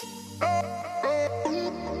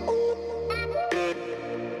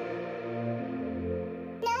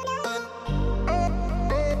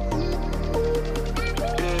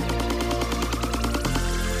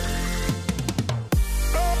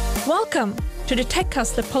Welcome to the Tech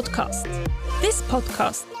Hustler podcast. This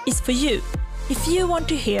podcast is for you if you want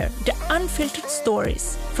to hear the unfiltered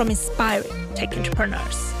stories from inspiring tech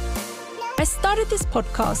entrepreneurs. I started this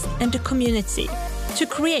podcast and the community to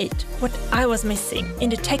create what I was missing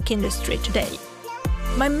in the tech industry today.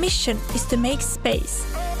 My mission is to make space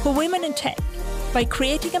for women in tech by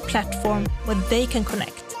creating a platform where they can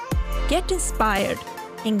connect, get inspired,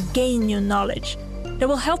 and gain new knowledge that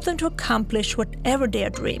will help them to accomplish whatever they are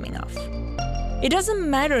dreaming of. It doesn't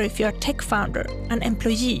matter if you're a tech founder, an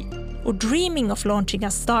employee, or dreaming of launching a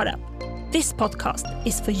startup. This podcast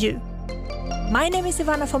is for you. My name is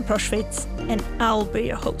Ivana von Proschwitz, and I'll be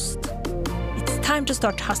your host. It's time to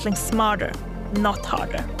start hustling smarter, not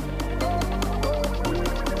harder.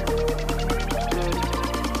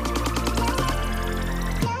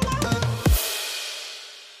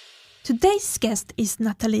 Today's guest is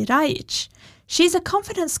Nathalie Rajic. She's a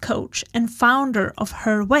confidence coach and founder of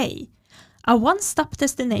Her Way, a one-stop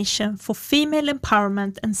destination for female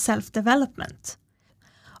empowerment and self-development.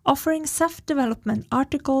 Offering self-development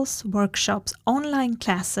articles, workshops, online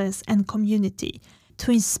classes, and community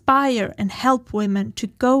to inspire and help women to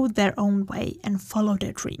go their own way and follow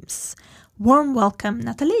their dreams. Warm welcome,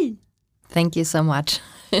 Nathalie. Thank you so much.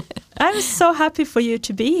 I'm so happy for you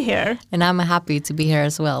to be here. And I'm happy to be here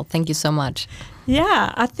as well. Thank you so much.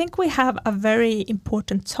 Yeah, I think we have a very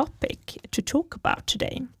important topic to talk about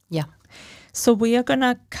today. Yeah. So we are going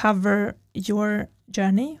to cover your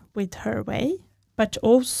journey with Her Way, but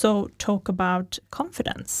also talk about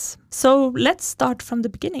confidence. So let's start from the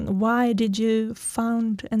beginning. Why did you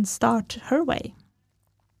found and start Her Way?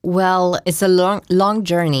 Well, it's a long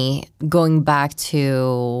journey going back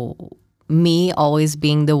to me always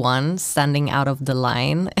being the one standing out of the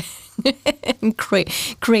line and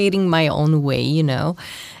creating my own way, you know.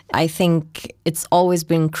 I think it's always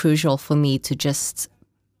been crucial for me to just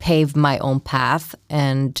pave my own path,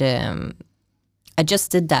 and I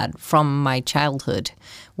just did that from my childhood,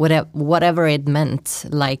 whatever it meant,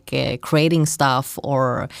 like creating stuff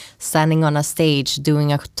or standing on a stage,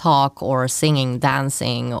 doing a talk or singing,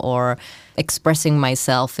 dancing, or expressing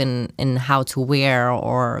myself in how to wear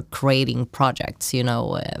or creating projects, you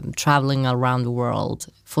know, traveling around the world,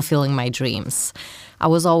 fulfilling my dreams. I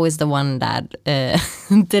was always the one that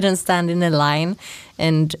didn't stand in a line,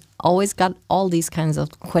 and always got all these kinds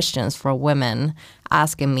of questions for women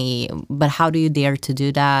asking me, but how do you dare to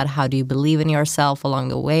do that? How do you believe in yourself along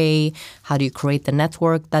the way? How do you create the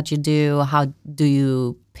network that you do? How do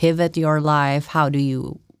you pivot your life? How do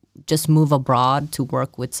you just move abroad to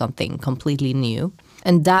work with something completely new?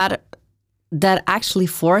 And that actually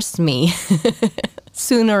forced me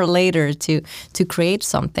sooner or later to create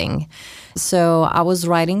something. So I was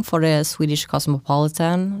writing for the Swedish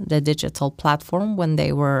Cosmopolitan, the digital platform, when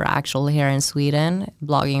they were actually here in Sweden,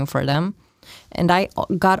 blogging for them. And I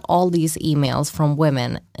got all these emails from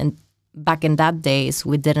women. And back in that days,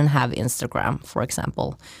 we didn't have Instagram, for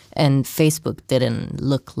example. And Facebook didn't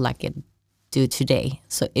look like it do today.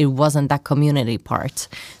 So it wasn't that community part.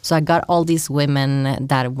 So I got all these women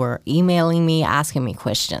that were emailing me, asking me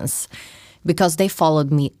questions, because they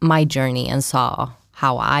followed my journey and saw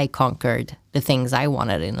how I conquered the things I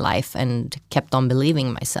wanted in life and kept on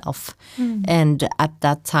believing myself. And at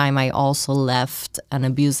that time, I also left an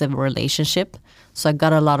abusive relationship. So I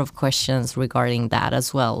got a lot of questions regarding that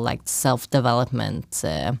as well, like self-development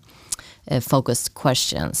focused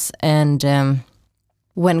questions. And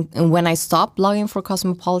when I stopped blogging for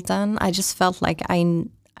Cosmopolitan, I just felt like I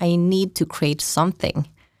need to create something.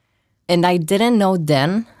 And I didn't know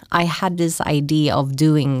then. I had this idea of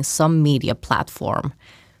doing some media platform,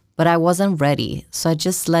 but I wasn't ready. So I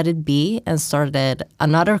just let it be and started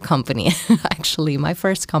another company, actually my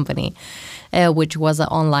first company, which was an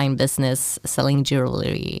online business selling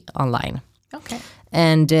jewelry online. Okay.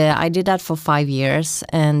 And I did that for 5 years,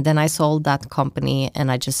 and then I sold that company,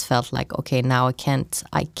 and I just felt like, okay, now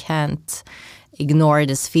I can't ignore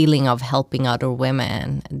this feeling of helping other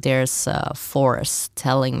women. There's a force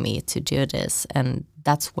telling me to do this, and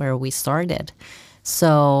that's where we started.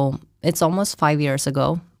 So it's almost 5 years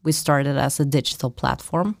ago. We started as a digital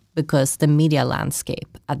platform because the media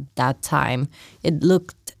landscape at that time, it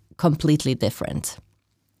looked completely different.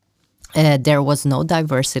 There was no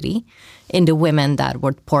diversity in the women that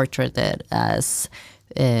were portrayed as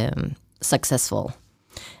successful.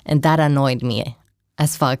 And that annoyed me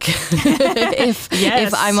as fuck,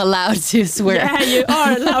 if I'm allowed to swear. Yeah, you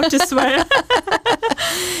are allowed to swear.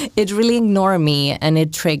 It really ignored me, and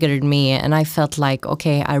it triggered me, and I felt like,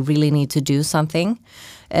 okay, I really need to do something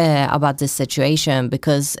about this situation,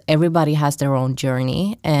 because everybody has their own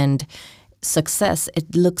journey, and success,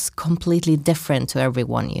 it looks completely different to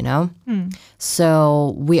everyone, you know?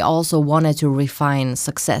 So we also wanted to refine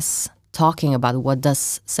success, talking about what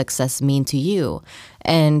does success mean to you.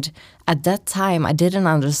 And at that time, I didn't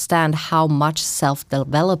understand how much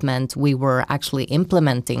self-development we were actually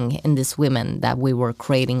implementing in these women that we were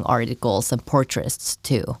creating articles and portraits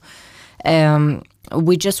to.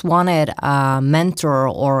 We just wanted a mentor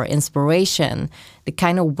or inspiration, the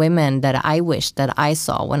kind of women that I wished that I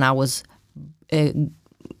saw when I was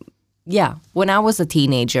when I was a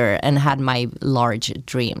teenager and had my large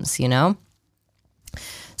dreams, you know?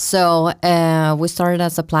 So we started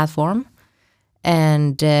as a platform,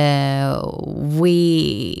 and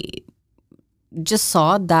we just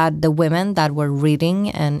saw that the women that were reading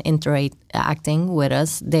and interacting with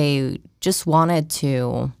us, they just wanted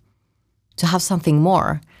to have something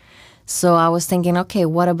more. So I was thinking, okay,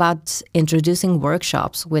 what about introducing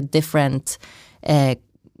workshops with different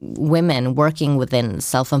women working within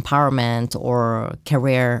self-empowerment or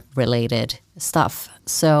career-related stuff?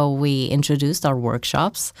 So we introduced our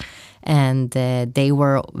workshops, and they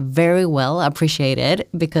were very well appreciated,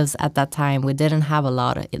 because at that time we didn't have a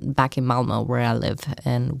lot back in Malmö, where I live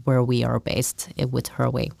and where we are based with Her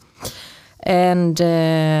Way. And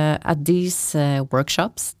at these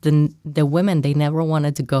workshops, the women, they never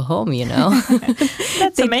wanted to go home, you know.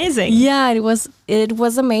 That's amazing. Yeah, it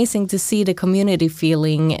was amazing to see the community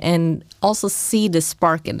feeling, and also see the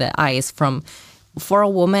spark in the eyes for a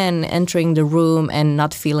woman entering the room and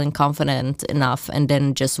not feeling confident enough, and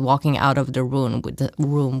then just walking out of the room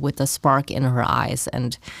with a spark in her eyes,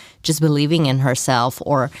 and just believing in herself,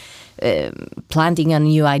 or planting a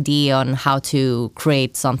new idea on how to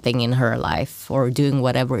create something in her life, or doing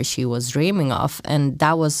whatever she was dreaming of. And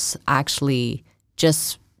that was actually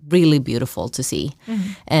just really beautiful to see.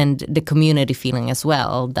 And the community feeling as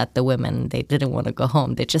well, that the women, they didn't want to go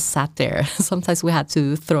home. They just sat there. Sometimes we had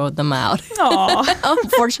to throw them out,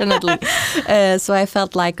 unfortunately. So I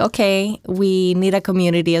felt like, okay, we need a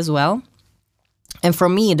community as well. And for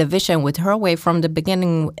me, the vision with Her Way from the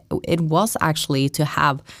beginning, it was actually to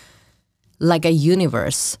have like a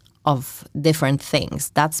universe of different things.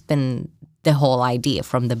 That's been the whole idea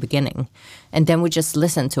from the beginning. And then we just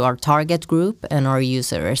listened to our target group and our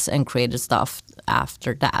users and created stuff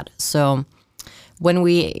after that. So when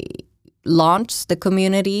we launched the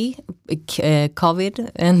community,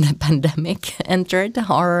 COVID and the pandemic entered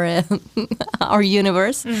our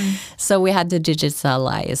universe. So we had to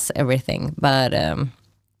digitalize everything. But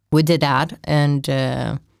we did that, and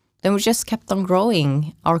then we just kept on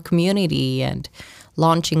growing our community and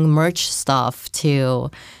launching merch stuff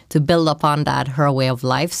to build upon that Her Way of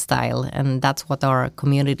lifestyle. And that's what our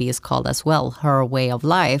community is called as well, Her Way of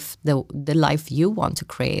Life, the life you want to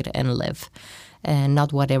create and live, and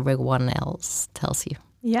not what everyone else tells you.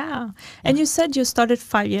 Yeah. And you said you started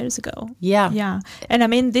 5 years ago. Yeah. Yeah. And I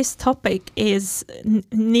mean, this topic is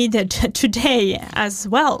needed today as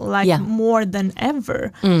well, like more than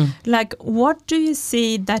ever. Like, what do you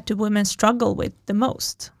see that the women struggle with the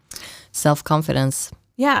most? Self-confidence.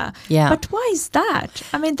 Yeah. Yeah. But why is that?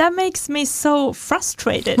 I mean, that makes me so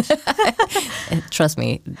frustrated. Trust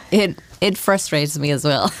me, it frustrates me as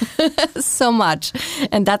well so much.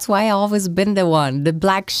 And that's why I always been the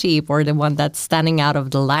black sheep, or the one that's standing out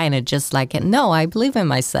of the line and just like, no, I believe in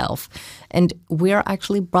myself. And we're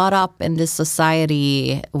actually brought up in this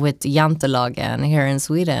society with jantelagen here in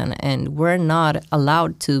Sweden, and we're not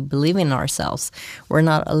allowed to believe in ourselves. We're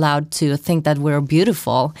not allowed to think that we're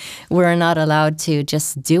beautiful. We're not allowed to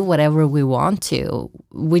just do whatever we want to.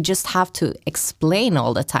 We just have to explain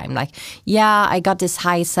all the time. Like, yeah, I got this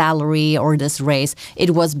high salary or this raise.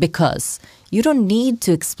 It was because. You don't need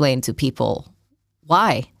to explain to people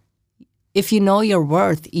why. If you know your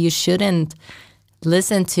worth, you shouldn't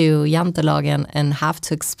listen to jantelagen and have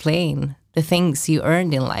to explain the things you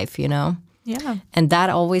earned in life, you know? Yeah. And that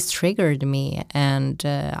always triggered me. And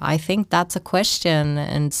I think that's a question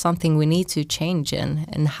and something we need to change in,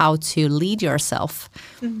 and how to lead yourself.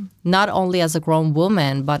 Not only as a grown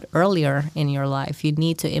woman, but earlier in your life. You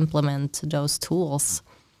need to implement those tools,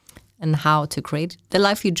 and how to create the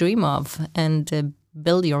life you dream of, and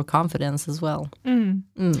build your confidence as well. And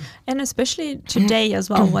especially today as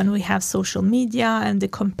well, when we have social media and the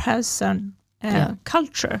comparison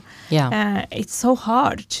culture, it's so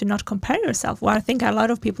hard to not compare yourself. Well, I think a lot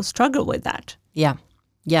of people struggle with that. Yeah,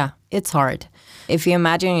 it's hard. If you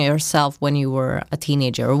imagine yourself when you were a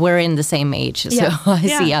teenager, we're in the same age, so I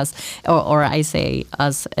see us, or I say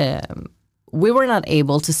us, we were not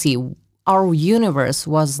able to see, our universe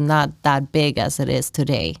was not that big as it is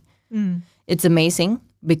today. It's amazing,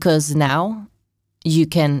 because now you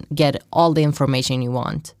can get all the information you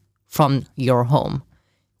want from your home.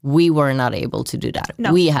 We were not able to do that.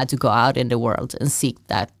 No. We had to go out in the world and seek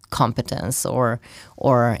that competence or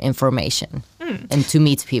information and to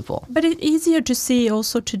meet people. But it's easier to see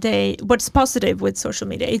also today what's positive with social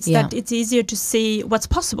media. It's that it's easier to see what's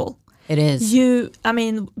possible. It is. I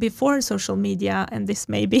mean, before social media, and this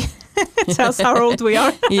maybe tells how old we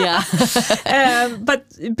are. Yeah. But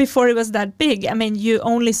before it was that big, I mean, you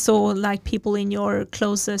only saw like people in your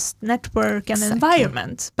closest network and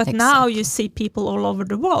environment. But now you see people all over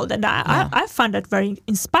the world. And I find that very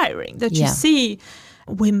inspiring, that you see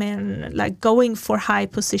women like going for high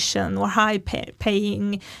position or high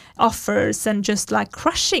paying offers and just like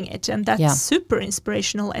crushing it, and that's super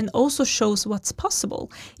inspirational and also shows what's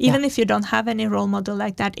possible. Even if you don't have any role model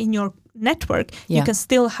like that in your network, you can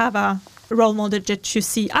still have a role model that you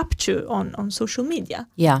see up to on social media.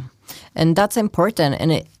 Yeah, and that's important,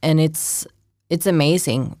 and it's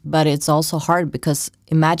amazing, but it's also hard because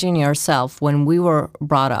imagine yourself, when we were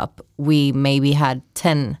brought up, we maybe had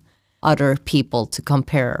 10 other people to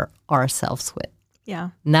compare ourselves with. Yeah.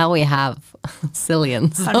 Now we have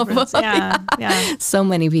zillions. Hundreds. So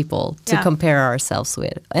many people to compare ourselves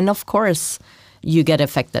with. And of course, you get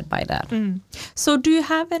affected by that. So do you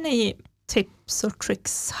have any tips or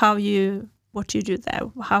tricks what you do there?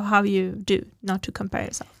 How you do not to compare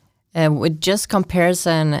yourself? With just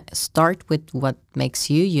comparison, start with what makes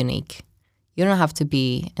you unique. You don't have to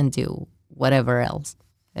be and do whatever else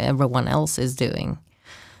everyone else is doing.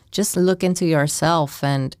 Just look into yourself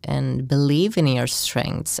and believe in your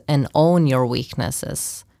strengths and own your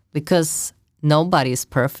weaknesses, because nobody's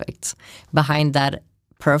perfect. Behind that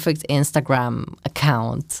perfect Instagram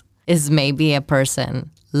account is maybe a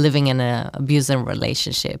person living in an abusive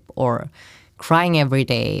relationship or crying every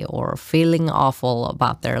day or feeling awful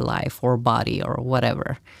about their life or body or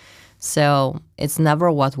whatever. So it's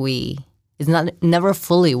never never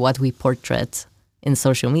fully what we portray in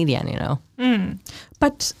social media, you know.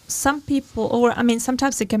 But some people,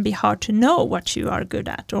 sometimes it can be hard to know what you are good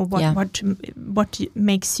at or what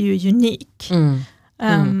makes you unique.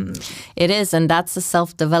 It is, and that's a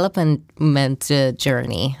self-development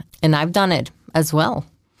journey, and I've done it as well.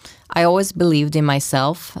 I always believed in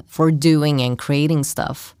myself for doing and creating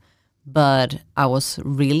stuff, but I was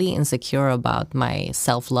really insecure about my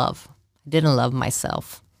self-love. I didn't love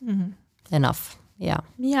myself enough.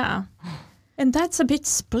 Yeah. And that's a bit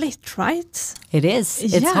split, right? It is.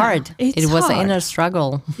 It's hard. It was an inner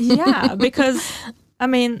struggle. Yeah, because,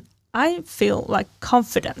 I feel like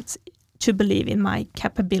confident to believe in my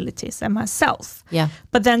capabilities and myself. Yeah.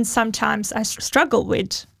 But then sometimes I struggle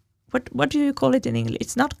with, what do you call it in English?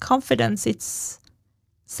 It's not confidence, it's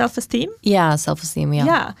self-esteem? Yeah, self-esteem,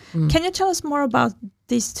 yeah. Can you tell us more about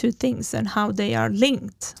these two things and how they are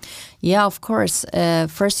linked? Yeah, of course.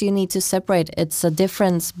 First, you need to separate. It's a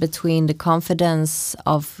difference between the confidence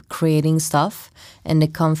of creating stuff and the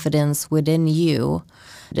confidence within you.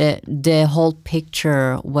 The whole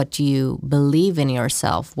picture, what you believe in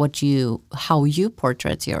yourself, how you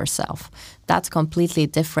portray yourself. That's completely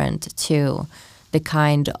different to the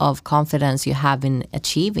kind of confidence you have in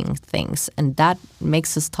achieving things. And that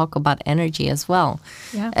makes us talk about energy as well.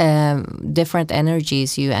 Yeah. Different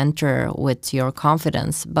energies you enter with your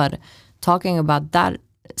confidence. But talking about that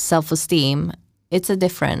self-esteem, it's a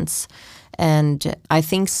difference. And I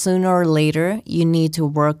think sooner or later, you need to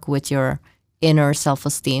work with your inner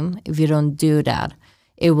self-esteem. If you don't do that,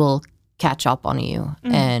 it will catch up on you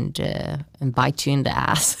and bite you in the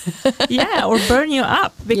ass. Yeah, or burn you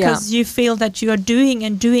up because you feel that you are doing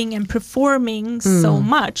and performing so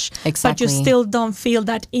much, exactly. but you still don't feel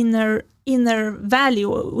that inner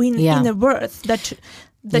value, inner worth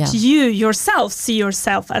that you yourself see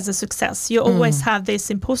yourself as a success. You always have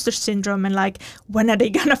this imposter syndrome and like, when are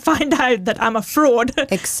they gonna find out that I'm a fraud?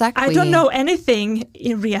 Exactly. I don't know anything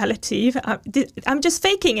in reality. I'm just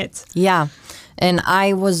faking it. Yeah. And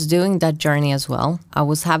I was doing that journey as well. I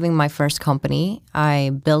was having my first company. I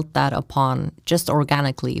built that upon just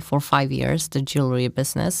organically for 5 years, the jewelry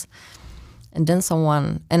business. And then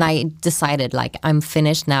I decided like I'm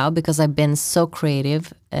finished now because I've been so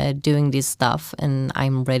creative doing this stuff and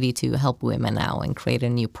I'm ready to help women now and create a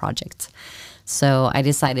new project. So I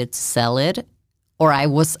decided to sell it, or I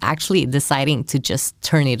was actually deciding to just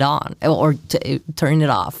turn it on or to turn it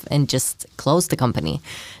off and just close the company.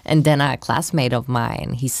 And then a classmate of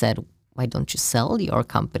mine, he said, why don't you sell your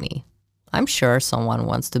company? I'm sure someone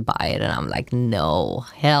wants to buy it. And I'm like, no,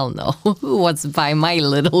 hell no. Who wants to buy my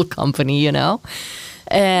little company, you know?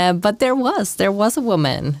 But there was a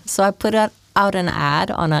woman. So I put out an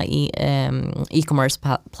ad on an e-commerce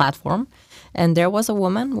platform. And there was a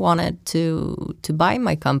woman wanted to buy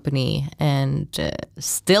my company, and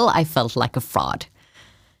still I felt like a fraud.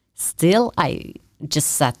 Still, I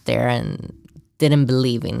just sat there and didn't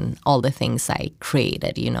believe in all the things I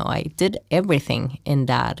created. You know, I did everything in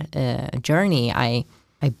that journey. I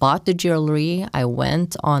bought the jewelry. I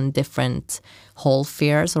went on different whole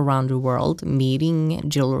fairs around the world, meeting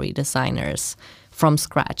jewelry designers from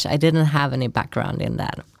scratch. I didn't have any background in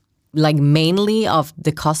that. Like mainly of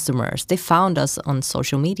the customers, they found us on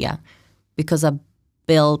social media because I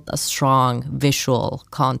built a strong visual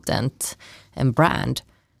content and brand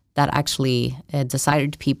that actually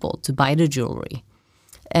decided people to buy the jewelry.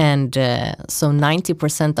 And so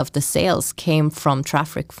 90% of the sales came from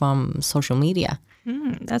traffic from social media.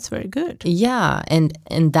 That's very good. Yeah, and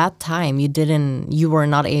in that time you were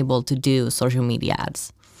not able to do social media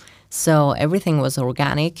ads. So everything was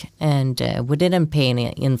organic, and we didn't pay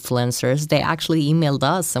any influencers. They actually emailed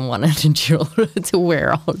us and wanted to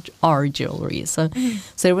wear our jewelry. So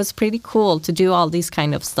it was pretty cool to do all these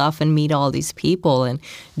kind of stuff and meet all these people and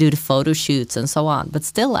do the photo shoots and so on. But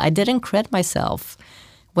still, I didn't credit myself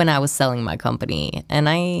when I was selling my company, and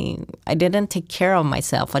I didn't take care of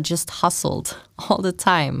myself. I just hustled all the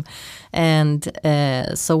time. And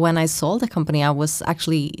so when I sold the company, I was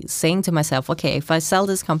actually saying to myself, okay, if I sell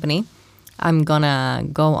this company, I'm gonna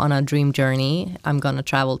go on a dream journey. I'm gonna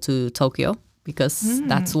travel to Tokyo because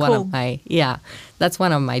that's one cool. of that's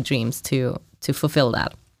one of my dreams to fulfill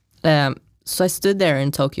that. So I stood there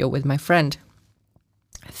in Tokyo with my friend,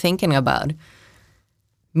 thinking about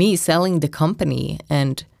me selling the company,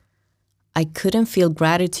 and I couldn't feel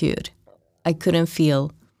gratitude. I couldn't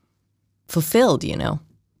feel fulfilled, you know,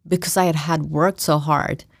 because I had worked so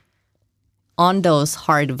hard on those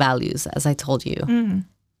hard values, as I told you.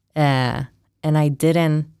 And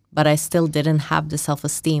I still didn't have the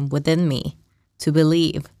self-esteem within me to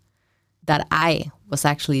believe that I was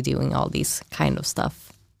actually doing all these kind of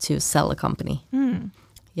stuff to sell a company.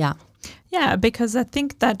 Yeah. Yeah, because I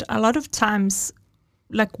think that a lot of times,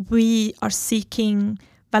 like, we are seeking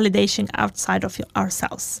validation outside of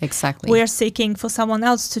ourselves. Exactly. We are seeking for someone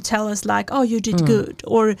else to tell us like, oh, you did good,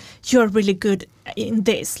 or you're really good in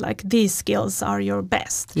this, like these skills are your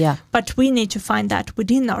best. Yeah. But we need to find that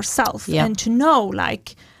within ourselves and to know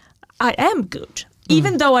like, I am good.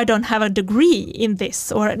 Even though I don't have a degree in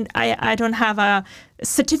this, or I don't have a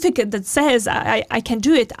certificate that says I can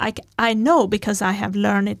do it, I know because I have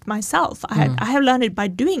learned it myself. I have learned it by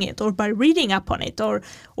doing it, or by reading up on it, or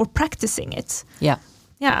practicing it. Yeah.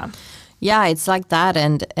 Yeah. Yeah, it's like that.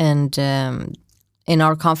 And in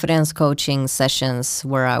our confidence coaching sessions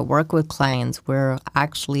where I work with clients, we're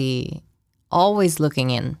actually always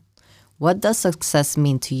looking in. What does success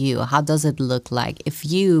mean to you? How does it look like? If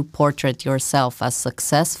you portrait yourself as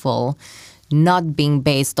successful, not being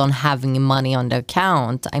based on having money on the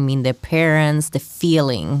account, I mean the appearance, the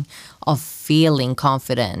feeling of feeling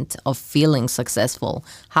confident, of feeling successful,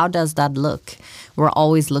 how does that look? We're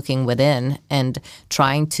always looking within and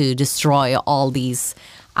trying to destroy all these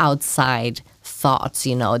outside thoughts,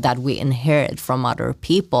 you know, that we inherit from other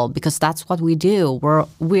people, because that's what we do.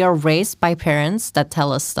 We are raised by parents that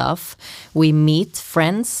tell us stuff. We meet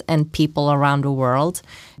friends and people around the world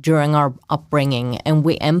during our upbringing, and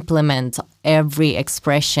we implement every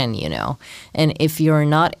expression, you know. And if you're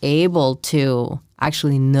not able to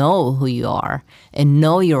actually know who you are and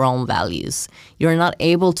know your own values, you're not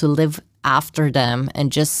able to live after them,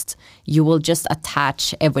 and you will just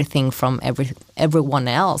attach everything from everyone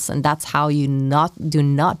else, and that's how you do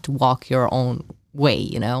not walk your own way,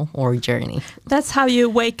 you know, or journey. That's how you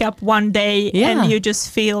wake up one day and you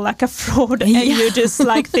just feel like a fraud, and you're just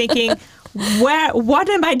like thinking, what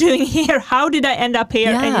am I doing here? How did I end up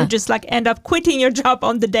here? And you just like end up quitting your job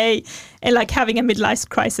on the day and like having a midlife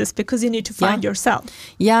crisis because you need to find yourself.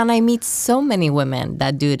 Yeah, and I meet so many women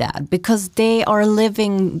that do that because they are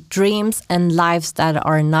living dreams and lives that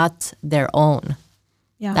are not their own.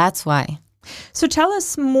 Yeah. That's why. So tell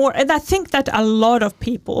us more, and I think that a lot of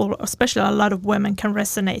people, especially a lot of women, can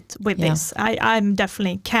resonate with this. I'm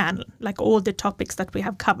definitely can, like all the topics that we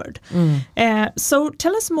have covered. So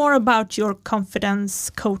tell us more about your confidence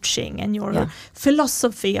coaching and your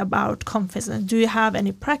philosophy about confidence. Do you have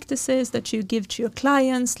any practices that you give to your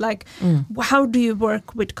clients? Like, how do you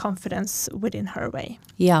work with confidence within Her Way?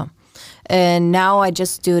 Yeah. And now I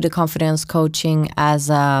just do the confidence coaching as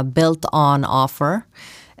a built-on offer.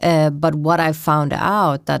 But what I found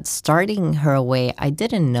out that starting Her Way, I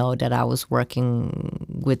didn't know that I was working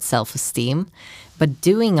with self-esteem, but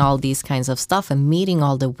doing all these kinds of stuff and meeting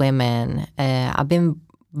all the women, I've been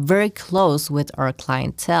very close with our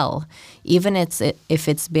clientele. Even if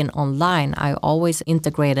it's been online, I always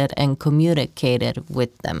integrated and communicated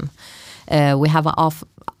with them. We have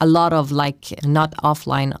a lot of not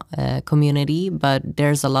offline community, but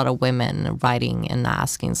there's a lot of women writing and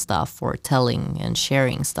asking stuff or telling and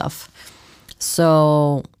sharing stuff.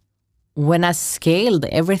 So when I scaled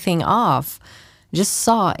everything off, just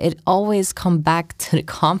saw it always come back to the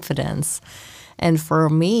confidence. And for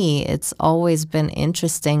me, it's always been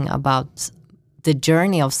interesting about the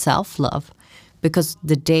journey of self-love, because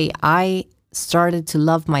the day I started to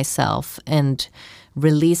love myself and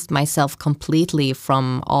released myself completely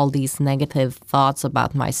from all these negative thoughts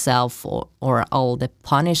about myself or all the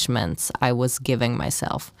punishments I was giving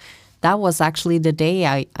myself, that was actually the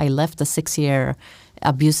day I left a 6-year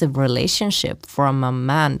abusive relationship from a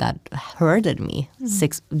man that hurted me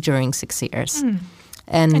during 6 years.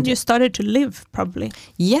 And you started to live, probably.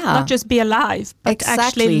 Yeah. Not just be alive, but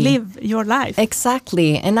actually live your life.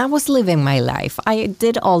 Exactly. And I was living my life. I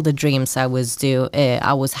did all the dreams I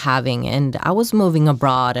was having, and I was moving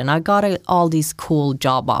abroad, and I got all these cool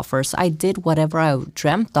job offers. I did whatever I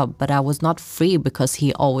dreamt of, but I was not free because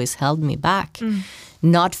he always held me back.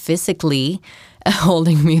 Not physically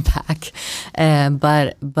holding me back,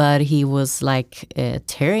 but he was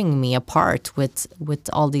tearing me apart with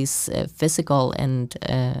all these physical and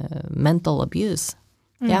mental abuse.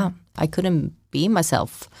 Yeah, I couldn't be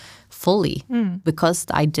myself fully because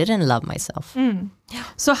I didn't love myself.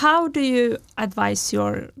 So how do you advise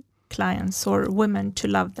your clients or women to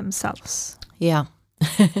love themselves? Yeah.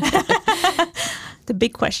 The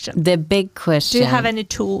big question. The big question. Do you have any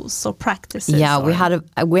tools or practices? Yeah, we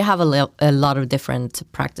have a lot of different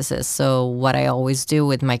practices. So what I always do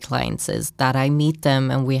with my clients is that I meet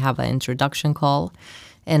them and we have an introduction call,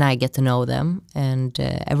 and I get to know them. And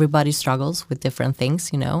everybody struggles with different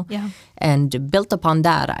things, Yeah. And built upon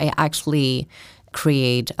that, I actually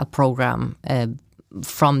create a program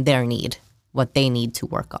from their need, what they need to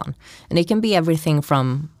work on. And it can be everything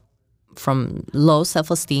from low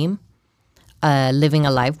self-esteem, living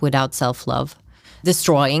a life without self-love,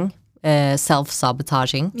 destroying,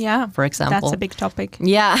 self-sabotaging, for example. That's a big topic.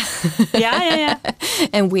 Yeah. Yeah.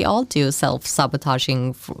 And we all do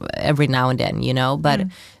self-sabotaging every now and then,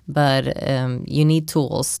 but you need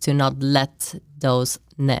tools to not let those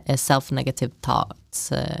self-negative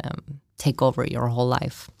thoughts take over your whole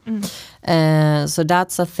life. So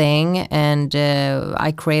that's a thing, and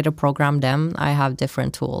I create a program then. I have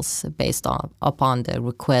different tools based upon the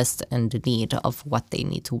request and the need of what they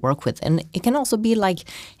need to work with. And it can also be like,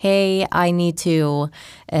 hey, I need to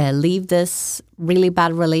leave this really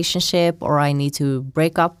bad relationship, or I need to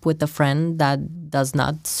break up with a friend that does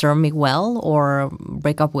not serve me well, or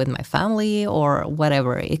break up with my family, or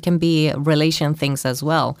whatever. It can be relation things as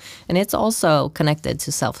well. And it's also connected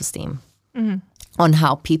to self-esteem. On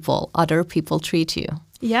how other people treat you.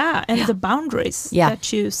 Yeah, and the boundaries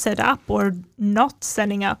that you set up or not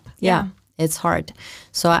setting up. Yeah, it's hard.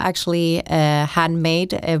 So I actually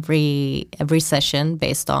handmade every session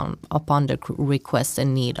based upon the request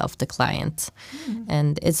and need of the client.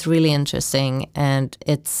 And it's really interesting, and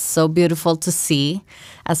it's so beautiful to see,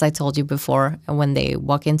 as I told you before, when they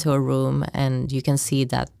walk into a room and you can see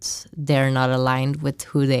that they're not aligned with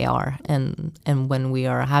who they are. And when we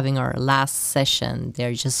are having our last session,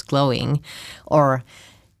 they're just glowing or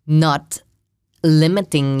not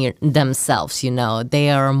limiting themselves, They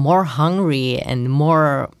are more hungry and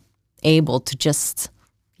more able to just,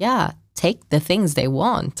 take the things they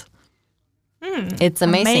want. It's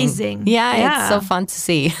amazing. Yeah, it's so fun to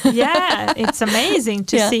see. Yeah, it's amazing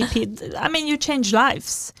to see people. I mean, you change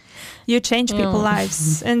lives. You change people's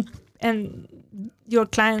lives. And your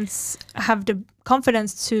clients have the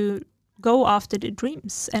confidence to go after the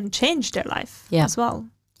dreams and change their life as well.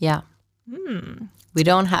 Yeah. We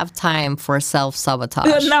don't have time for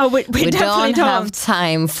self-sabotage. No, we definitely don't have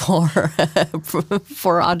time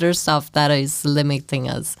for other stuff that is limiting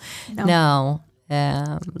us. No.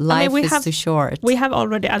 Life is too short. We have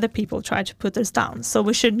already other people try to put us down, so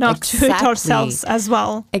we should not do it ourselves as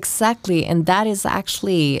well. Exactly, and that is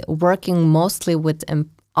actually working mostly with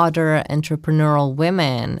other entrepreneurial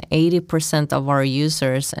women. 80% of our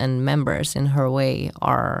users and members in Her Way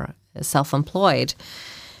are self-employed.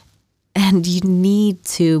 And you need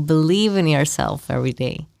to believe in yourself every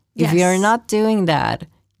day. If you're not doing that,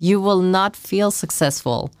 you will not feel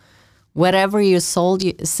successful. Whatever you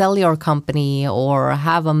sell your company or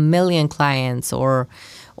have 1 million clients or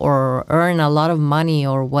earn a lot of money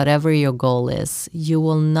or whatever your goal is, you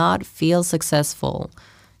will not feel successful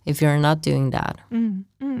if you're not doing that.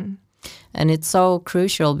 And it's so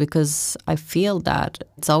crucial because I feel that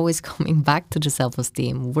it's always coming back to the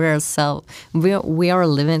self-esteem. We are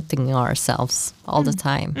limiting ourselves all the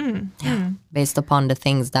time, based upon the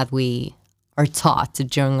things that we are taught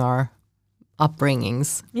during our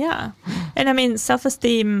upbringings. Yeah. And I mean,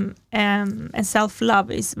 self-esteem and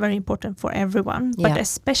self-love is very important for everyone, but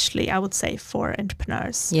especially I would say for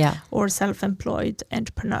entrepreneurs or self-employed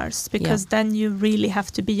entrepreneurs, because then you really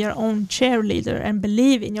have to be your own cheerleader and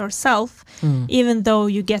believe in yourself, even though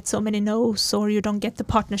you get so many no's or you don't get the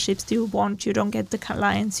partnerships you want, you don't get the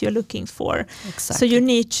clients you're looking for. Exactly. So you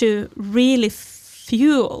need to really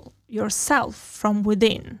fuel yourself from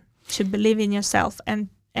within to believe in yourself and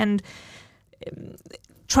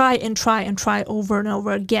try over and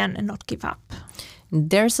over again and not give up.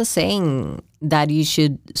 There's a saying that you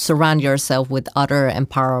should surround yourself with other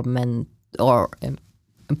empowerment or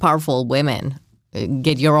powerful women.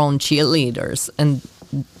 Get your own cheerleaders, and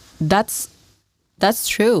that's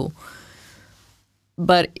true.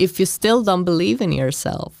 But if you still don't believe in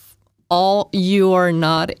yourself, you are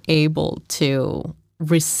not able to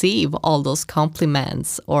receive all those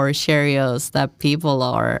compliments or shares that people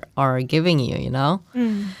are giving you, you know?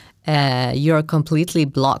 You're completely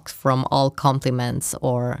blocked from all compliments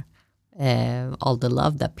or all the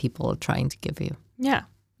love that people are trying to give you. Yeah.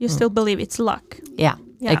 You still believe it's luck. Yeah.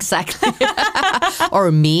 Exactly.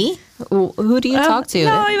 Or me? Who do you talk to?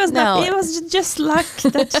 No, it was not. It was just luck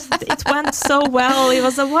that it went so well. It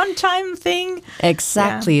was a one-time thing.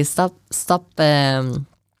 Exactly. Yeah. Stop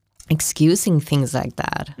excusing things like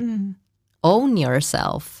that. Own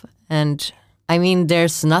yourself. And I mean,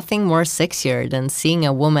 there's nothing more sexier than seeing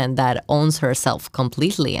a woman that owns herself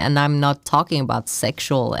completely. And I'm not talking about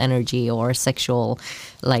sexual energy or sexual,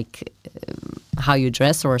 like how you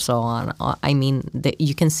dress or so on. I mean,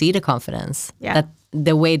 you can see the confidence, that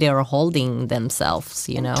the way they're holding themselves,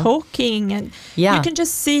 you know. Talking, and you can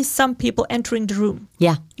just see some people entering the room.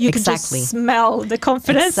 Yeah, you can just smell the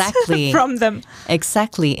confidence from them.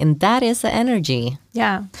 Exactly, and that is the energy.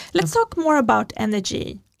 Yeah, let's talk more about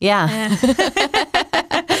energy. Yeah.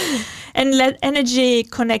 And energy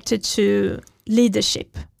connected to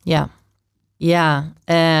leadership. Yeah. Yeah.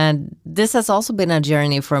 And this has also been a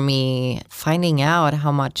journey for me, finding out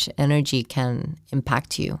how much energy can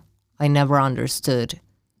impact you. I never understood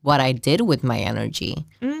what I did with my energy.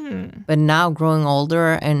 But now growing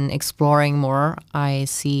older and exploring more, I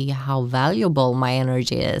see how valuable my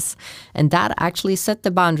energy is. And that actually set the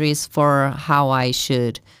boundaries for how I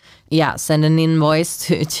should send an invoice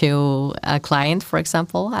to a client, for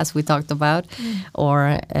example, as we talked about,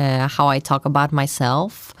 or how I talk about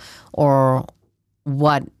myself, or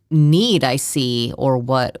what need I see, or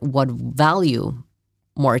what value,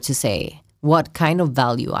 more to say, what kind of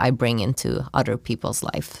value I bring into other people's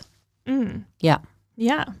life.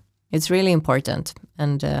 Yeah. It's really important.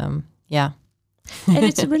 And and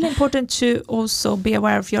it's really important to also be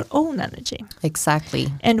aware of your own energy. Exactly.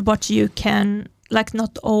 And what you can, like,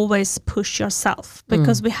 not always push yourself,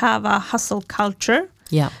 because we have a hustle culture.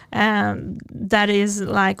 That is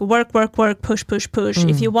like work, push.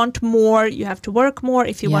 If you want more, you have to work more.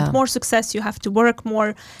 If you want more success, you have to work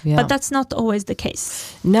more. But that's not always the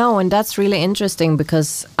case. No, and that's really interesting,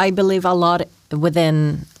 because I believe a lot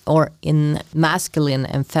within or in masculine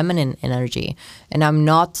and feminine energy. And I'm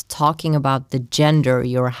not talking about the gender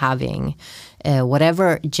you're having.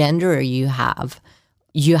 Whatever gender you have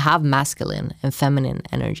masculine and feminine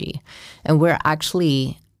energy. And we're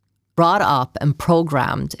actually brought up and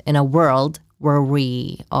programmed in a world where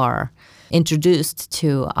we are introduced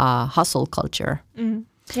to a hustle culture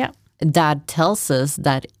that tells us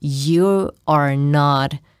that you are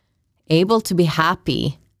not able to be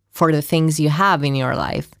happy for the things you have in your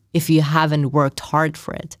life if you haven't worked hard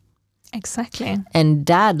for it. Exactly. And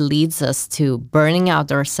that leads us to burning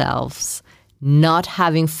out ourselves, not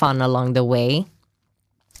having fun along the way.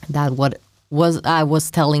 That I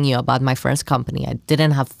was telling you about my first company. I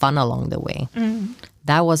didn't have fun along the way.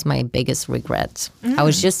 That was my biggest regret. I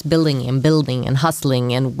was just building and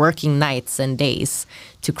hustling and working nights and days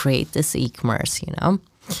to create this e-commerce, you know.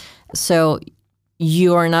 So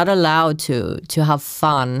you are not allowed to have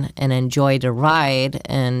fun and enjoy the ride.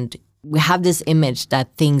 And we have this image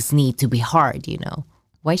that things need to be hard, you know.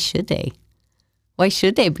 Why should they? Why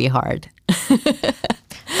should they be hard? I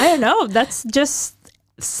don't know. That's just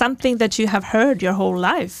something that you have heard your whole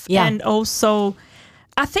life. And also,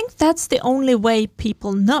 I think that's the only way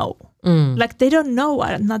people know. Like, they don't know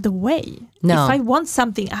another way. No. If I want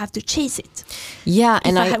something, I have to chase it. Yeah.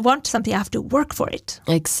 And if I want something, I have to work for it.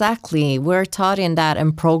 Exactly. We're taught in that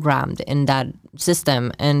and programmed in that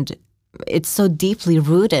system. And it's so deeply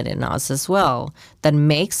rooted in us as well that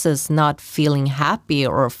makes us not feeling happy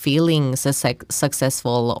or feeling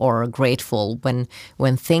successful or grateful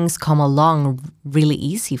when things come along really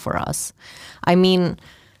easy for us. I mean,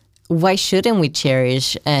 why shouldn't we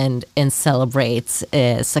cherish and celebrate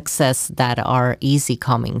success that are easy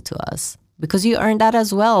coming to us? Because you earn that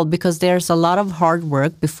as well, because there's a lot of hard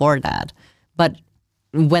work before that. But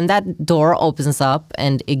when that door opens up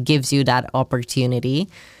and it gives you that opportunity,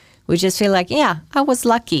 we just feel like, yeah, I was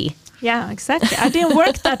lucky. Yeah, exactly. I didn't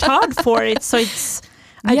work that hard for it, so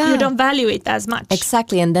you don't value it as much.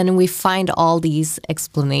 Exactly, and then we find all these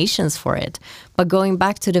explanations for it. But going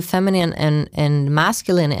back to the feminine and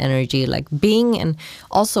masculine energy, like being and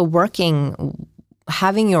also working,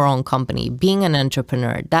 having your own company, being an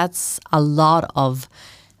entrepreneur, that's a lot of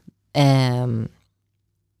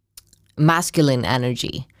masculine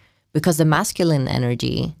energy, because the masculine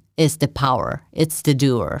energy is the power, it's the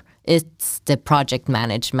doer, it's the project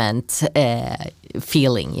management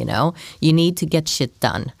feeling, you know. You need to get shit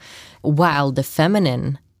done. While the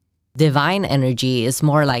feminine divine energy is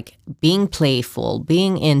more like being playful,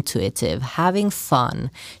 being intuitive, having fun,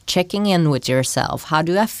 checking in with yourself. How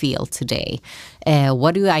do I feel today?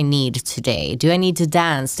 What do I need today? Do I need to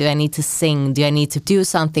dance? Do I need to sing? Do I need to do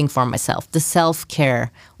something for myself? The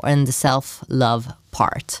self-care and the self-love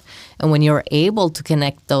part. And when you're able to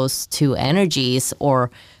connect those two energies or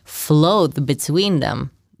flow between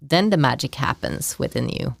them, then the magic happens within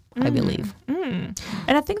you, I believe. And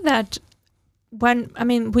I think that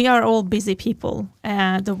we are all busy people.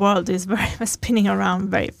 The world is very spinning around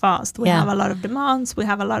very fast. We have a lot of demands. We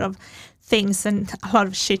have a lot of things and a lot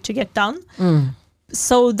of shit to get done.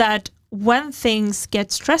 So that when things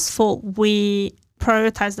get stressful, we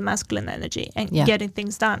prioritize the masculine energy and getting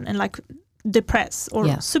things done and like depress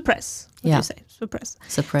or suppress. What do you say?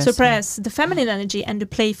 Suppress the feminine energy and the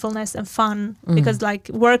playfulness and fun, because like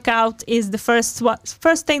workout is the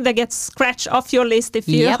first thing that gets scratched off your list if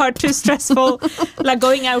you are too stressful. Like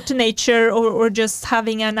going out to nature or just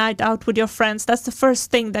having a night out with your friends, that's the first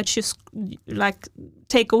thing that you like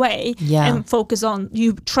take away and focus on.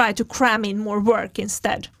 You try to cram in more work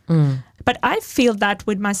instead. But I feel that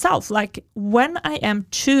with myself, like when I am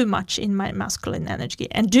too much in my masculine energy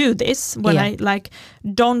and do this, when I like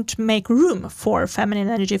don't make room for feminine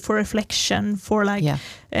energy, for reflection, for like,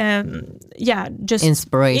 just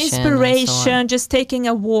inspiration, just taking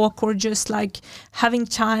a walk or just like having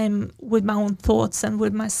time with my own thoughts and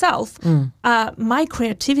with myself, my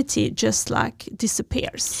creativity just like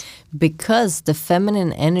disappears. Because the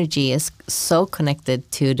feminine energy is so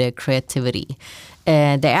connected to the creativity.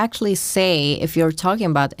 They actually say, if you're talking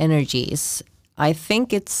about energies, I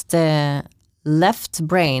think it's the left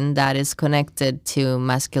brain that is connected to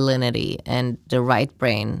masculinity and the right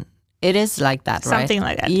brain. It is like that, right? Something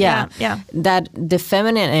like that. Yeah. That the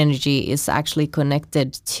feminine energy is actually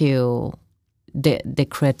connected to the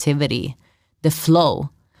creativity, the flow.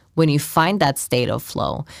 When you find that state of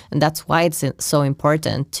flow. And that's why it's so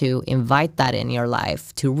important to invite that in your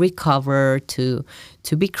life, to recover, to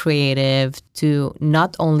be creative, to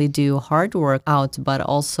not only do hard workout, but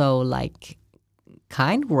also like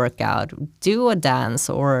kind workout. Do a dance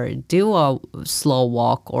or do a slow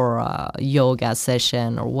walk or a yoga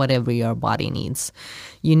session or whatever your body needs.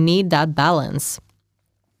 You need that balance,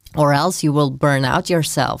 or else you will burn out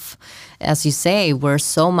yourself. As you say, we're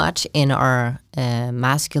so much in our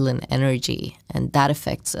masculine energy, and that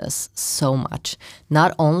affects us so much,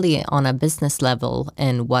 not only on a business level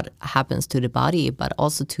and what happens to the body, but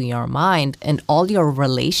also to your mind and all your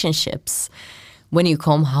relationships. When you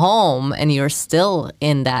come home and you're still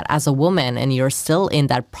in that as a woman and you're still in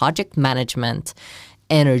that project management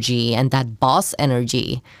energy and that boss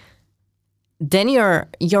energy, then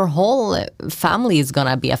your whole family is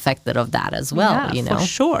gonna be affected of that as well, you know? For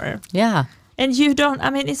sure. Yeah. And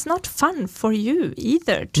it's not fun for you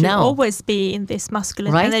either to always be in this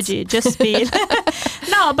masculine energy. Just be,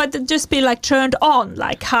 just be like turned on,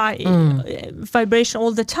 like high vibration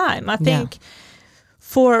all the time. I think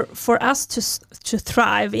for us to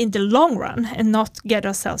thrive in the long run and not get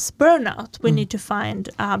ourselves burnout, we need to find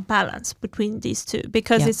a balance between these two,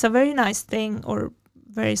 because it's a very nice thing or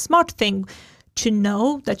very smart thing to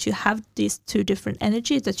know that you have these two different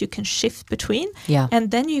energies that you can shift between, and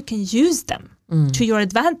then you can use them to your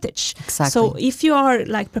advantage. Exactly. So if you are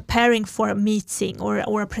like preparing for a meeting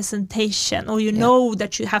or a presentation, or you know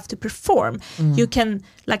that you have to perform, you can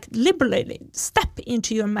like liberally step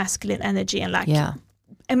into your masculine energy and like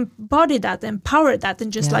embody that, empower that,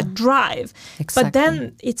 and just like drive. Exactly. But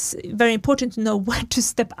then it's very important to know when to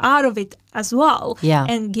step out of it as well,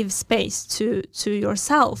 and give space to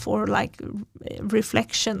yourself, or like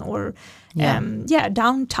reflection, or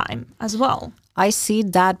downtime as well. I see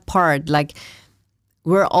that part. Like,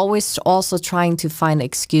 we're always also trying to find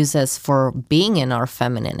excuses for being in our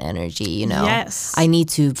feminine energy, you know. Yes. I need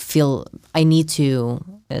to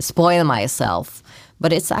spoil myself.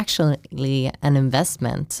 But it's actually an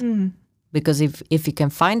investment. Because if you can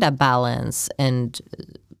find a balance and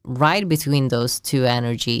ride between those two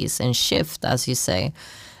energies and shift, as you say,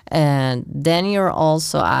 and then you're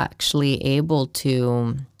also actually able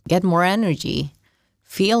to get more energy,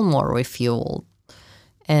 feel more refueled,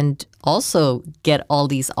 and also get all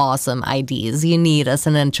these awesome ideas you need as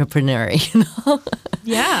an entrepreneur, you know?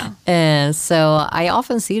 Yeah. And so I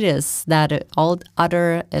often see this, that all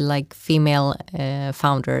other like female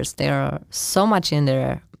founders, they're so much in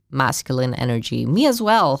their masculine energy. Me as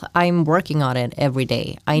well. I'm working on it every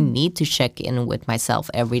day. I need to check in with myself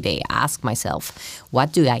every day, ask myself,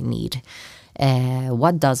 what do I need?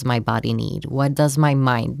 What does my body need? What does my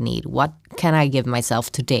mind need? What can I give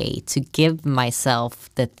myself today to give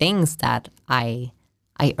myself the things that I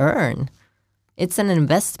earn? It's an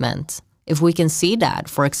investment. If we can see that,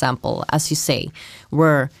 for example, as you say,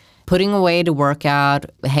 we're putting away the workout,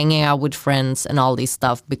 hanging out with friends and all this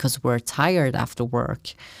stuff because we're tired after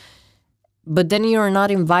work. But then you're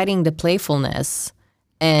not inviting the playfulness,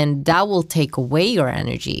 and that will take away your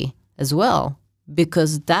energy as well,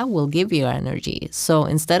 because that will give you energy. So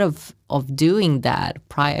instead of doing that,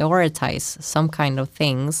 prioritize some kind of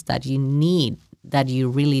things that you need, that you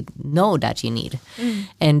really know that you need.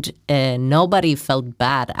 And nobody felt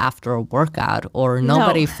bad after a workout, or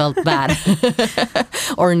nobody felt bad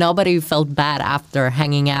or nobody felt bad after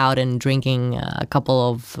hanging out and drinking a couple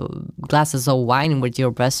of glasses of wine with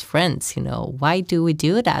your best friends. You know, why do we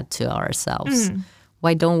do that to ourselves?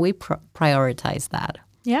 Why don't we prioritize that?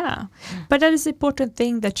 Yeah, but that is an important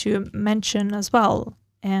thing that you mentioned as well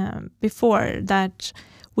before, that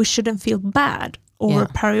we shouldn't feel bad over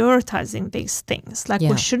prioritizing these things. Like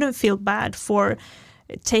we shouldn't feel bad for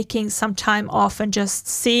taking some time off and just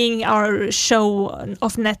seeing our show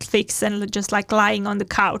of Netflix and just like lying on the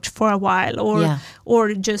couch for a while,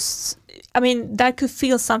 or just, I mean, that could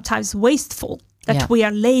feel sometimes wasteful, that we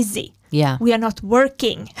are lazy. Yeah. We are not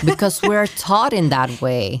working. Because we're taught in that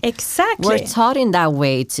way. Exactly. We're taught in that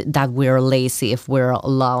way that we're lazy if we're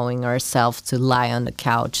allowing ourselves to lie on the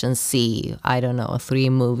couch and see, I don't know, 3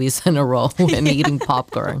 movies in a row and eating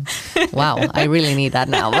popcorn. Wow, I really need that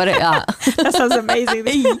now. But that sounds amazing.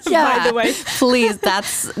 By the way. Please,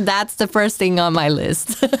 that's the first thing on my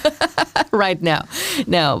list right now.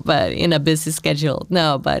 No, but in a busy schedule.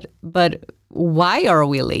 No, but why are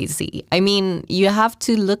we lazy? I mean, you have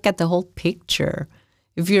to look at the whole picture.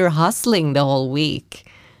 If you're hustling the whole week,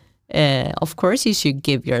 of course you should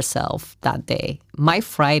give yourself that day. My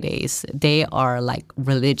Fridays, they are like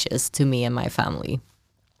religious to me and my family.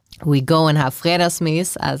 We go and have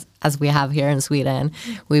fredagsmys, as we have here in Sweden.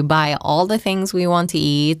 We buy all the things we want to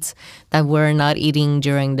eat that we're not eating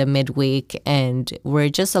during the midweek, and we're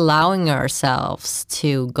just allowing ourselves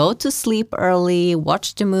to go to sleep early,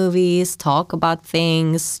 watch the movies, talk about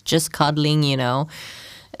things, just cuddling, you know.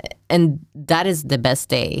 And that is the best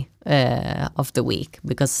day of the week,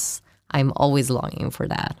 because I'm always longing for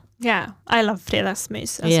that. Yeah, I love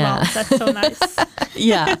fredagsmys as well. That's so nice.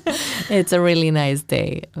 Yeah, it's a really nice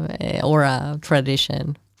day or a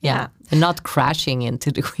tradition. Yeah. And not crashing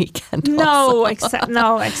into the weekend. No,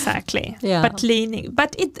 exactly. Yeah. But leaning.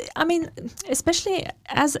 But I mean, especially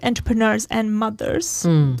as entrepreneurs and mothers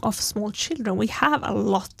of small children, we have a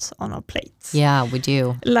lot on our plates. Yeah, we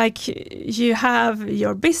do. Like, you have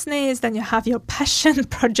your business, then you have your passion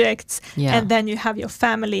projects, and then you have your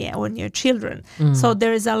family and your children. So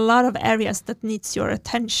there is a lot of areas that needs your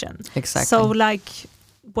attention. Exactly. So like,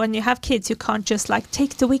 when you have kids, you can't just like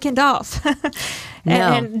take the weekend off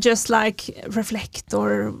and just like reflect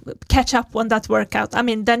or catch up on that workout. I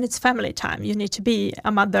mean, then it's family time. You need to be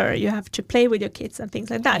a mother. You have to play with your kids and things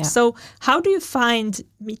like that. Yeah. So how do you find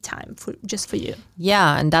me time just for you?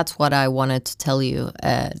 Yeah, and that's what I wanted to tell you,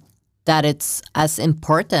 that it's as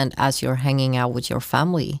important as you're hanging out with your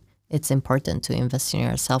family. It's important to invest in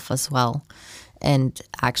yourself as well and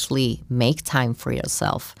actually make time for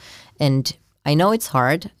yourself. And I know it's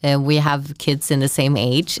hard. We have kids in the same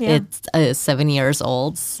age. Yeah. It's 7 years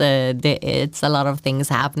old. So it's a lot of things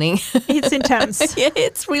happening. It's intense. Yeah,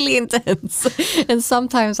 it's really intense. And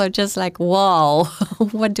sometimes I'm just like, wow,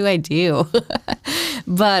 what do I do?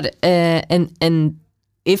 But and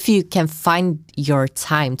if you can find your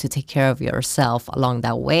time to take care of yourself along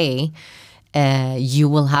that way, you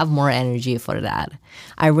will have more energy for that.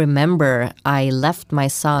 I remember I left my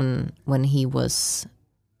son when he was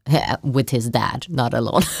with his dad, not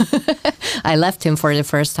alone. I left him for the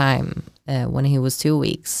first time when he was 2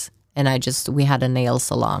 weeks. And we had a nail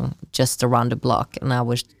salon just around the block. And I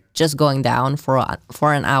was just going down for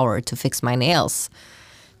an hour to fix my nails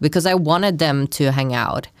because I wanted them to hang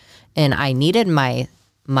out. And I needed my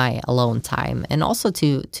alone time, and also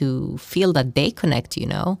to feel that they connect,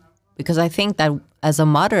 because I think that as a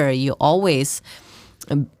mother, you're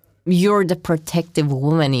the protective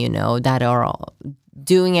woman, that are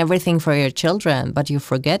doing everything for your children, but you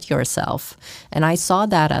forget yourself. And I saw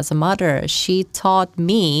that as a mother. She taught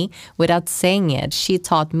me, without saying it, she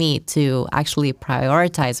taught me to actually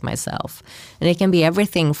prioritize myself. And it can be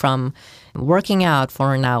everything from working out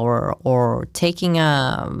for an hour, or taking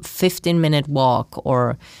a 15-minute walk,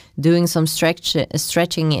 or doing some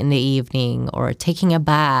stretching in the evening, or taking a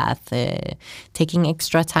bath, taking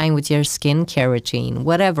extra time with your skincare routine,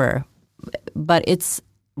 whatever. But it's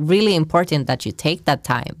really important that you take that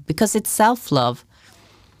time, because it's self-love.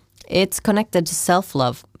 It's connected to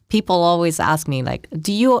self-love. People always ask me, like,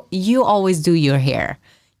 do you always do your hair?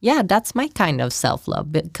 Yeah, that's my kind of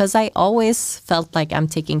self-love, because I always felt like I'm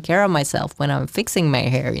taking care of myself when I'm fixing my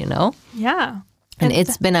hair, Yeah. And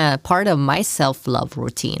it's been a part of my self-love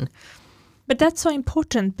routine. But that's so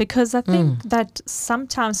important, because I think that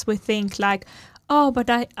sometimes we think like, oh, but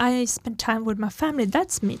I spend time with my family.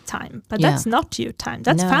 That's me time. But that's not you time.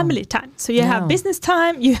 That's family time. So you have business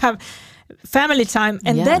time, you have family time,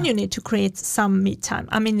 and then you need to create some me time.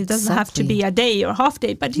 I mean, it doesn't have to be a day or half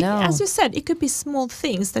day, but as you said, it could be small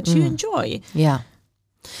things that you enjoy. Yeah.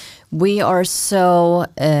 We are so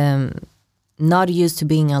not used to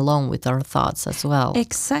being alone with our thoughts as well.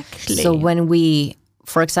 Exactly. So when we,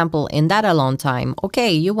 for example, in that alone time,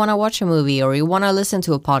 okay, you want to watch a movie, or you want to listen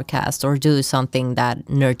to a podcast, or do something that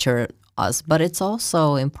nurture us, but it's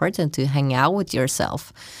also important to hang out with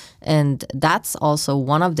yourself. And that's also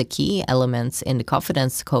one of the key elements in the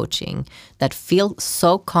confidence coaching, that feel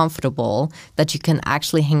so comfortable that you can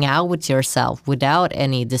actually hang out with yourself without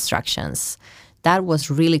any distractions. That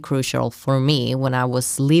was really crucial for me when I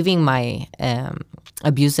was leaving my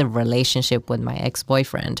abusive relationship with my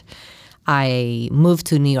ex-boyfriend. I moved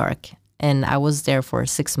to New York, and I was there for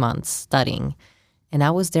 6 months studying. And I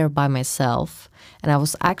was there by myself, and I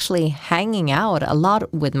was actually hanging out a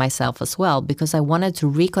lot with myself as well, because I wanted to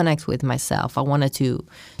reconnect with myself. I wanted to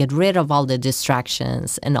get rid of all the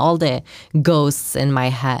distractions and all the ghosts in my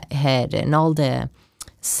head and all the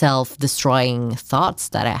self-destroying thoughts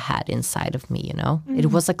that I had inside of me,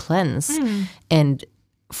 It was a cleanse. And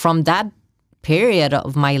from that period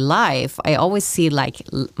of my life, I always see like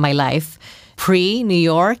my life pre-New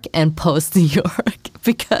York and post-New York,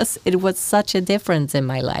 because it was such a difference in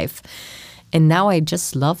my life. And now I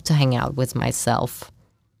just love to hang out with myself.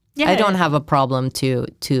 Yeah. I don't have a problem to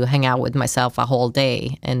hang out with myself a whole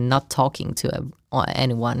day and not talking to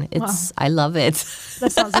anyone. I love it.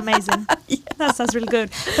 That sounds amazing. That sounds really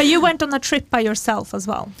good. But you went on a trip by yourself as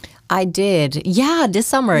well. I did. Yeah, this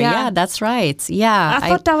summer. Yeah, that's right. Yeah. I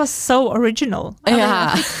thought that was so original.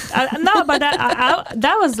 That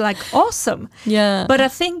was like awesome. Yeah. But I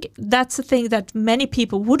think that's the thing that many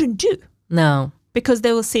people wouldn't do. No. Because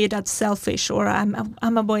they will see it as selfish, or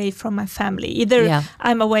I'm away from my family. Either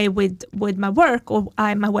I'm away with my work, or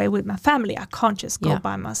I'm away with my family. I can't just go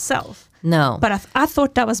by myself. No. But I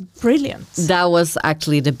thought that was brilliant. That was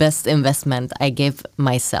actually the best investment I gave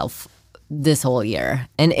myself this whole year.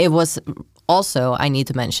 And it was also, I need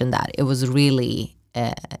to mention that, it was really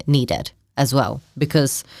needed as well.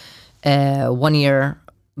 Because 1 year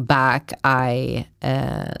back, I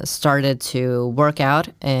started to work out,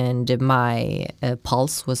 and my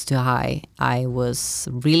pulse was too high. I was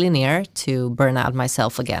really near to burn out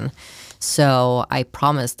myself again. So I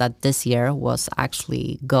promised that this year was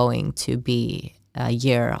actually going to be a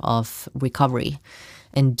year of recovery.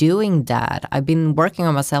 And doing that, I've been working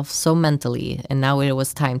on myself so mentally, and now it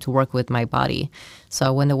was time to work with my body. So I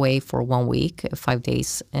went away for 1 week, 5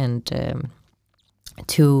 days, and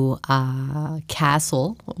to a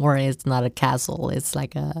castle, or it's not a castle, it's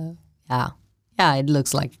like it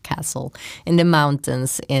looks like a castle in the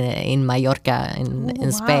mountains in Mallorca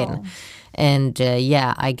in Spain. Wow. And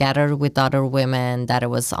I gathered with other women that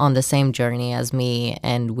was on the same journey as me,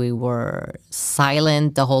 and we were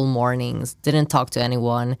silent the whole mornings, didn't talk to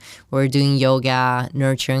anyone. We were doing yoga,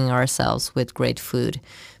 nurturing ourselves with great food,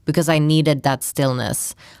 because I needed that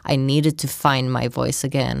stillness. I needed to find my voice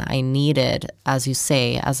again. I needed, as you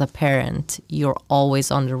say, as a parent, you're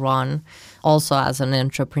always on the run. Also as an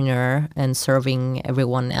entrepreneur and serving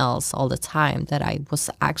everyone else all the time, that I was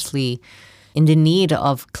actually in the need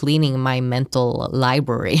of cleaning my mental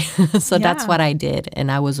library. So that's what I did.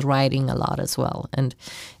 And I was writing a lot as well. And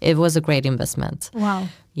it was a great investment. Wow.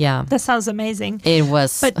 Yeah. That sounds amazing. It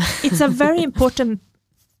was. But it's a very important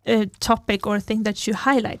topic or thing that you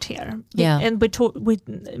highlight here. Yeah. And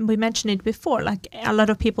we mentioned it before, like a lot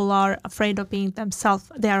of people are afraid of being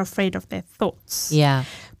themselves. They are afraid of their thoughts. Yeah.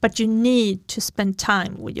 But you need to spend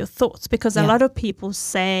time with your thoughts, because a lot of people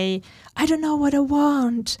say, I don't know what I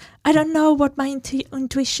want. I don't know what my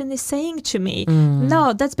intuition is saying to me.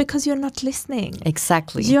 No, that's because you're not listening.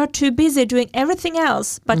 Exactly. You're too busy doing everything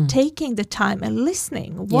else, but taking the time and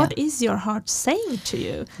listening. What is your heart saying to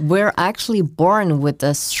you? We're actually born with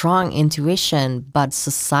a strong intuition, but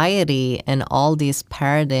society and all these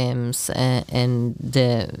paradigms and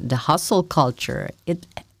the hustle culture,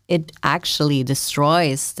 it actually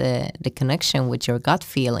destroys the connection with your gut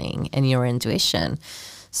feeling and your intuition.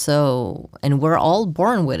 So, and we're all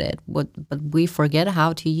born with it, but we forget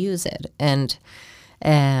how to use it. And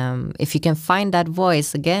if you can find that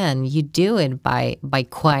voice again, you do it by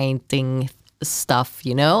quieting stuff,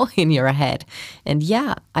 you know, in your head. And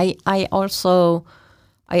yeah, I also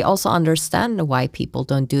understand why people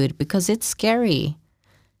don't do it, because it's scary.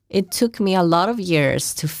 It took me a lot of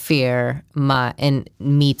years to fear and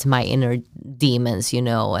meet my inner demons, you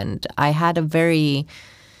know, and I had a very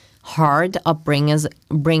hard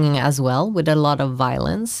upbringing as well, with a lot of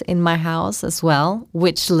violence in my house as well,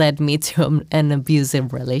 which led me to an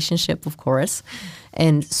abusive relationship, of course.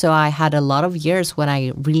 And so I had a lot of years when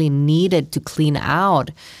I really needed to clean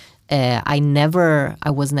out. I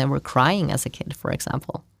was never crying as a kid, for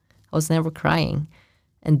example. I was never crying.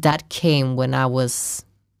 And that came when I was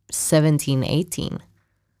 17, 18.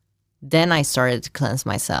 Then I started to cleanse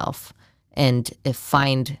myself and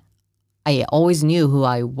I always knew who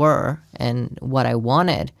I were and what I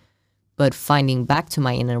wanted, but finding back to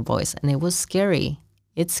my inner voice, and it was scary.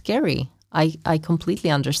 It's scary. I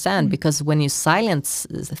completely understand, because when you silence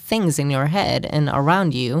things in your head and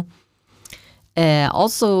around you,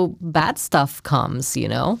 also bad stuff comes, you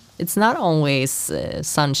know. It's not always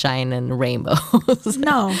sunshine and rainbows.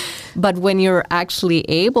 No. But when you're actually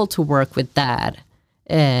able to work with that,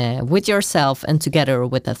 with yourself and together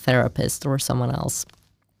with a therapist or someone else,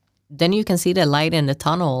 then you can see the light in the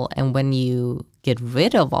tunnel. And when you get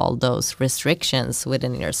rid of all those restrictions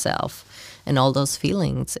within yourself and all those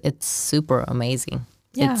feelings, it's super amazing.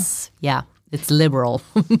 Yeah. It's liberal.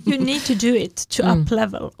 You need to do it to up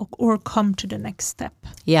level or come to the next step.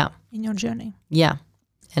 Yeah. In your journey. Yeah.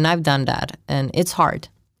 And I've done that, and it's hard.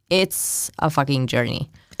 It's a fucking journey.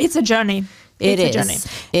 It's a journey. It's a journey.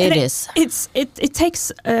 It is. It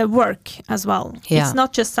takes work as well. Yeah. It's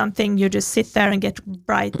not just something you just sit there and get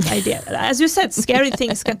bright ideas. As you said, scary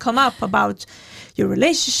things can come up about your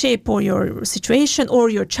relationship or your situation or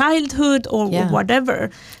your childhood or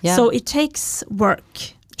whatever. Yeah. So it takes work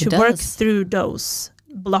to It work does. through those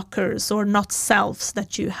blockers or not selves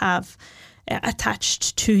that you have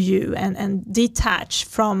attached to you, and detach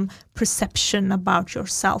from perception about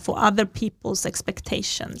yourself or other people's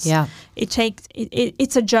expectations. Yeah.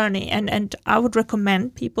 It's a journey, and I would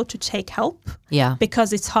recommend people to take help. Yeah.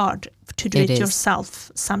 Because it's hard to do It it is.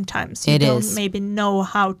 yourself sometimes. You It don't is. maybe know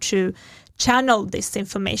how to channel this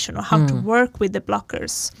information or how to work with the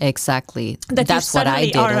blockers Exactly. that That's you what I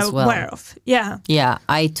suddenly did are as well. aware of. Yeah. Yeah,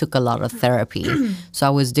 I took a lot of therapy. So I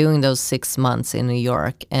was doing those 6 months in New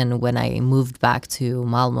York. And when I moved back to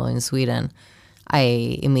Malmö in Sweden,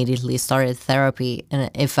 I immediately started therapy. And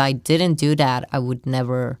if I didn't do that, I would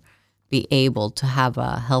never be able to have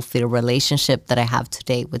a healthy relationship that I have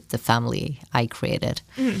today with the family I created.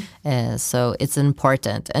 So it's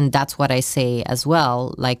important. And that's what I say as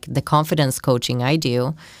well. Like the confidence coaching I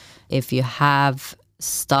do, if you have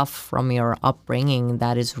stuff from your upbringing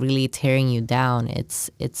that is really tearing you down,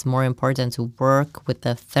 it's more important to work with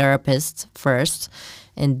the therapist first,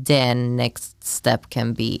 and then next step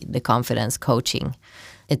can be the confidence coaching.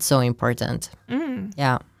 It's so important.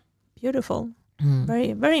 Yeah. Beautiful.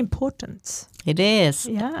 Very, very important. It is.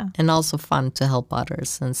 Yeah. And also fun to help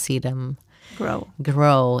others and see them Grow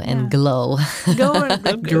and glow. Grow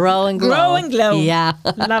and Grow and glow. Grow and glow. Yeah.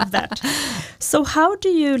 Love that. So how do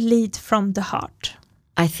you lead from the heart?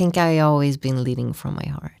 I think I always been leading from my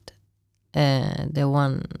heart. The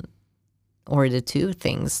one or the two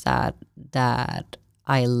things that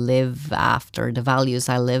I live after, the values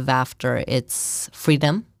I live after, it's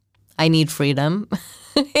freedom. I need freedom.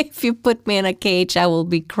 If you put me in a cage, I will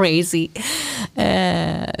be crazy.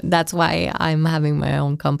 That's why I'm having my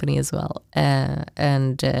own company as well.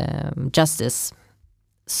 And justice.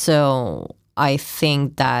 So I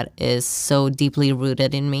think that is so deeply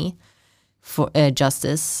rooted in me, for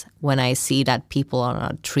justice, when I see that people are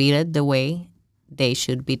not treated the way they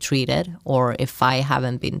should be treated, or if I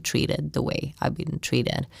haven't been treated the way I've been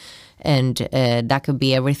treated. And that could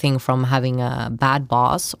be everything from having a bad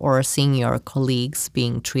boss or seeing your colleagues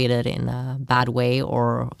being treated in a bad way,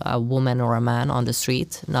 or a woman or a man on the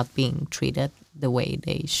street not being treated the way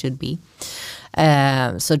they should be.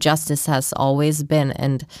 So justice has always been,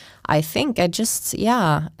 and I think I'm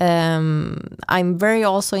very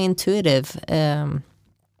also intuitive.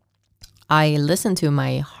 I listen to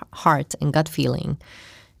my heart and gut feeling,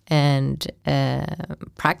 and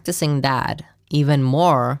practicing that even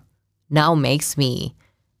more now makes me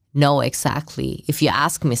know exactly. If you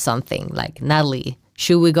ask me something like, Nathalie,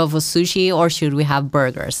 should we go for sushi or should we have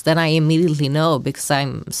burgers? Then I immediately know, because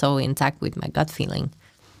I'm so intact with my gut feeling,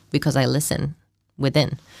 because I listen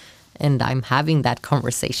within and I'm having that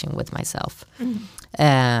conversation with myself.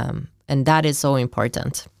 And that is so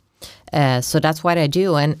important. So that's what I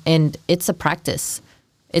do. And it's a practice.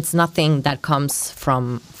 It's nothing that comes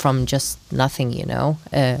from just nothing, you know.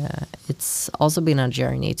 It's also been a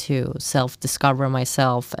journey to self-discover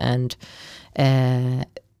myself, and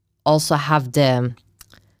also have the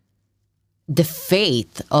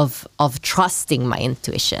faith of trusting my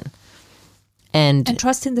intuition. And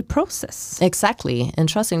trusting the process. Exactly, and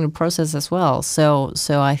trusting the process as well. So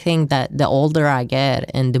I think that the older I get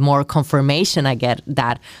and the more confirmation I get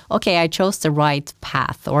that, okay, I chose the right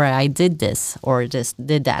path, or I did this or just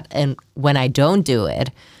did that. And when I don't do it,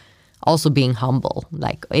 also being humble,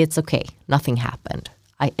 like, it's okay, nothing happened.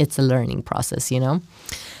 It's a learning process, you know?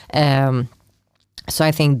 So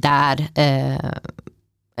I think that,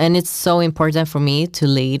 and it's so important for me to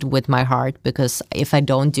lead with my heart, because if I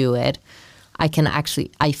don't do it,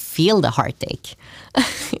 I feel the heartache.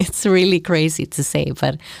 It's really crazy to say,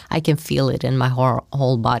 but I can feel it in my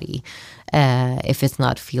whole body if it's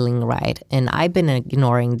not feeling right. And I've been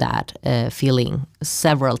ignoring that feeling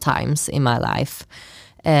several times in my life.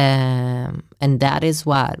 And that is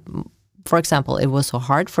what, for example, it was so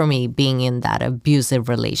hard for me being in that abusive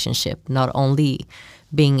relationship, not only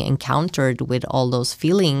being encountered with all those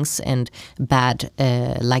feelings and bad,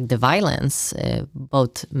 like the violence,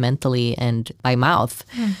 both mentally and by mouth.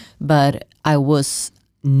 But I was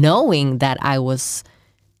knowing that I was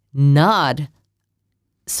not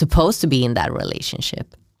supposed to be in that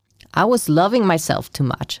relationship. I was loving myself too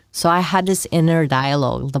much. So I had this inner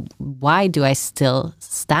dialogue. Why do I still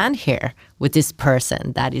stand here with this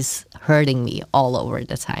person that is hurting me all over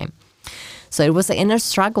the time? So it was an inner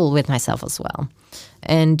struggle with myself as well.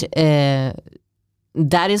 And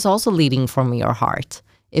that is also leading from your heart.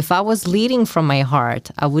 If I was leading from my heart,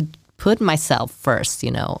 I would put myself first, you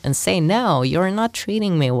know, and say, no, you're not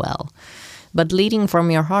treating me well. But leading from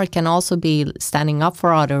your heart can also be standing up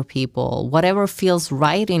for other people, whatever feels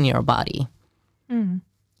right in your body.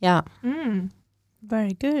 Yeah.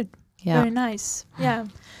 Very good. Yeah. Very nice. Yeah.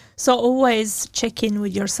 So always check in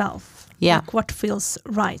with yourself. Yeah. Like what feels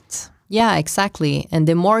right. Yeah, exactly. And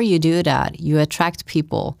the more you do that, you attract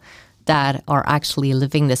people that are actually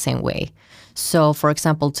living the same way. So, for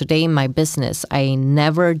example, today in my business, I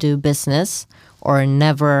never do business or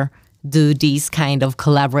never do these kind of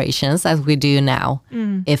collaborations as we do now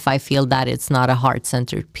if I feel that it's not a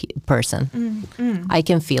heart-centered person. I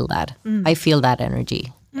can feel that. I feel that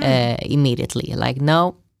energy immediately. Like,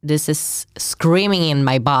 no, this is screaming in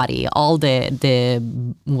my body. All the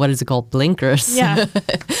what is it called, blinkers? Yeah,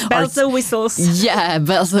 bells and whistles. Yeah,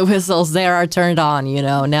 bells and whistles. They are turned on. You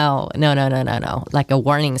know, no, like a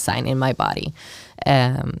warning sign in my body.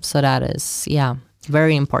 So that is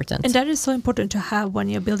very important. And that is so important to have when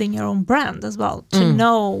you're building your own brand as well. To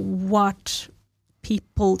know what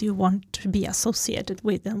people you want to be associated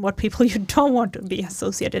with and what people you don't want to be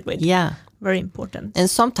associated with. Yeah. Very important. And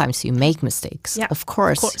sometimes you make mistakes, of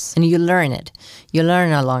course. And you learn it. You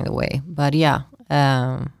learn along the way. But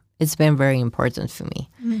it's been very important for me.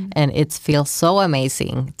 And it feels so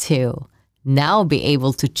amazing to now be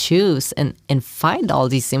able to choose and find all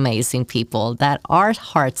these amazing people that are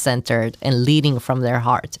heart-centered and leading from their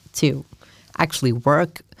heart to actually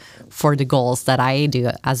work for the goals that I do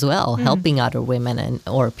as well, helping other women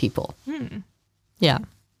or people. Yeah.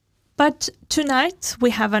 But tonight we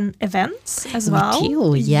have an event as well. We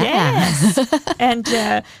do, yeah. Yes. And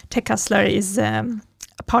Tech Hustler is a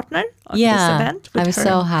partner on this event. With I'm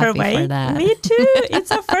so happy for that. Me too.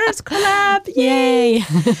 It's our first collab. Yay!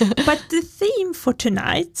 But the theme for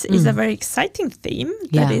tonight is a very exciting theme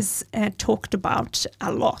that is talked about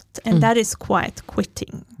a lot, and that is quiet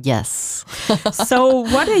quitting. Yes. So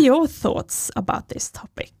what are your thoughts about this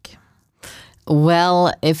topic?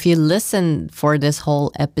 Well, if you listen for this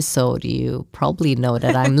whole episode, you probably know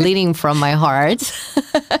that I'm leading from my heart.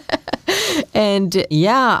 And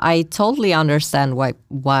yeah, I totally understand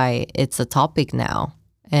why it's a topic now.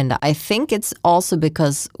 And I think it's also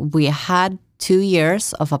because we had 2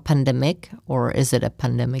 years of a pandemic, or is it a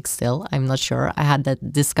pandemic still? I'm not sure. I had that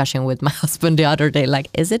discussion with my husband the other day, like,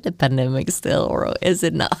 is it a pandemic still or is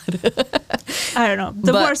it not? I don't know.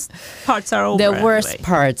 The worst parts are over. The worst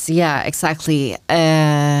parts, yeah, exactly.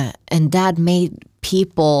 And that made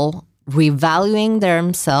people revaluing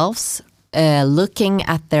themselves, looking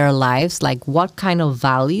at their lives, like what kind of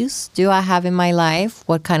values do I have in my life?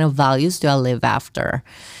 What kind of values do I live after?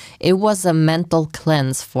 It was a mental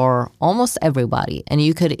cleanse for almost everybody. And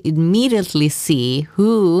you could immediately see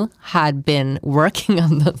who had been working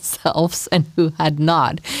on themselves and who had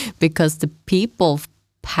not. Because the people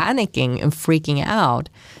panicking and freaking out,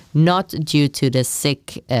 not due to the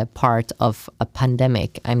sick part of a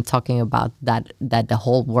pandemic. I'm talking about that the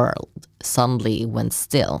whole world suddenly went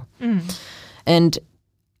still. And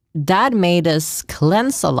that made us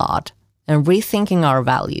cleanse a lot and rethinking our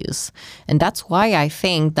values. And that's why I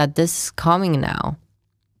think that this is coming now,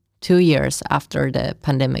 2 years after the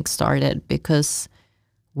pandemic started, because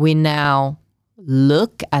we now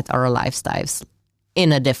look at our lifestyles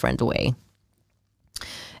in a different way.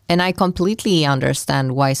 And I completely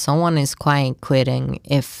understand why someone is quiet quitting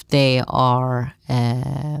if they are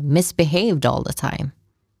misbehaved all the time,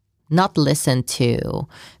 not listened to,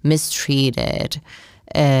 mistreated,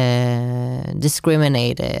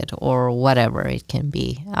 discriminated, or whatever it can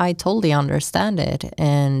be. I totally understand it.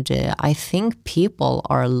 And I think people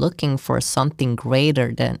are looking for something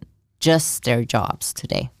greater than just their jobs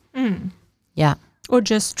today. Yeah. Or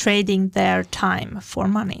just trading their time for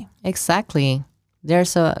money. Exactly.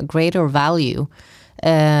 There's a greater value.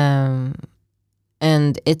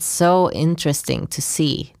 And it's so interesting to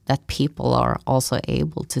see that people are also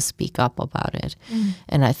able to speak up about it.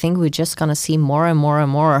 And I think we're just going to see more and more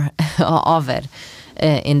and more of it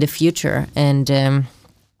in the future. And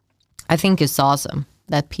I think it's awesome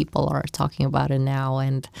that people are talking about it now.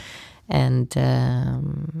 And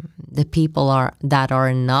the people that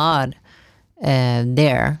are not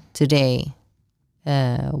there today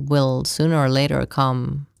will sooner or later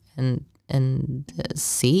come and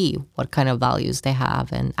see what kind of values they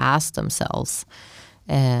have and ask themselves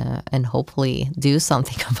and hopefully do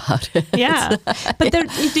something about it. Yeah, but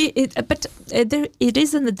it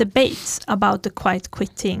is in the debate about the quiet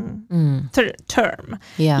quitting term.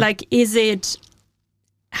 Yeah. Like, is it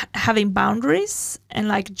having boundaries and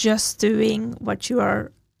like just doing what you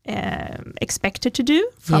are expected to do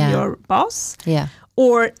from your boss? Yeah.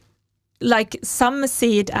 Or like some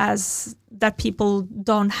see it as that people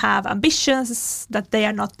don't have ambitions, that they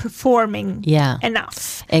are not performing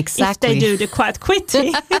enough. Exactly. If they do the quiet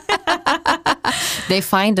quitting. They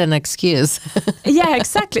find an excuse. Yeah,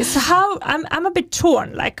 exactly. So I'm a bit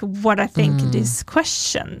torn, like what I think this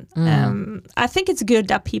question. I think it's good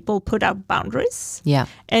that people put up boundaries. Yeah.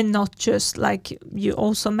 And not just, like you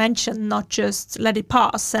also mentioned, not just let it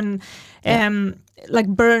pass and like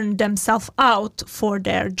burn themselves out for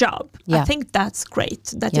their job. I think that's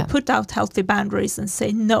great that you put out healthy boundaries and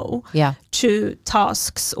say no to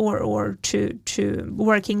tasks or to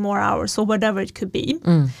working more hours or whatever it could be,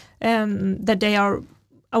 that they are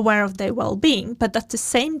aware of their well-being. But at the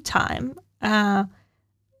same time, I'm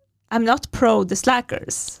not pro the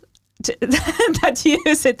slackers that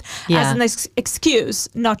use it as an excuse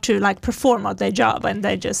not to like perform at their job, and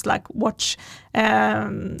they just like watch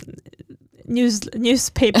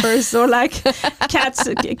newspapers or like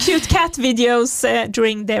cute cat videos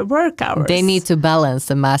during their work hours. They need to balance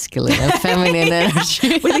the masculine and feminine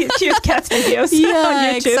energy with cute cat videos. Yeah, on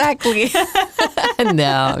YouTube. exactly.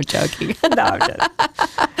 No, I'm joking. No, I'm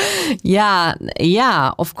joking.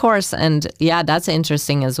 Yeah, of course. And yeah, that's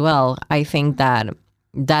interesting as well. I think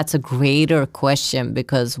that's a greater question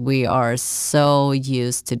because we are so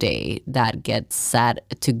used today that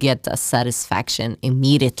to get a satisfaction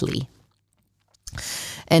immediately.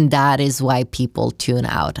 And that is why people tune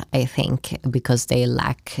out, I think, because they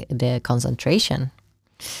lack the concentration.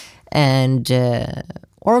 And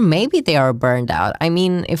or maybe they are burned out. I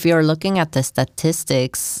mean, if you're looking at the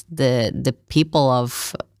statistics, the people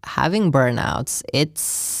of having burnouts,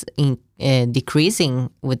 it's decreasing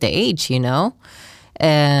with the age, you know.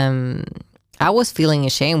 I was feeling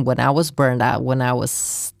ashamed when I was burned out when I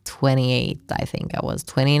was 28. I think I was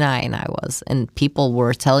 29. And people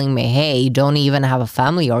were telling me, hey, you don't even have a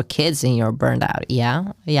family or kids and you're burned out.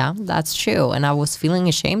 Yeah, that's true. And I was feeling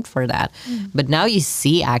ashamed for that. But now you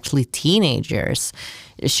see actually teenagers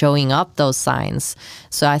showing up those signs.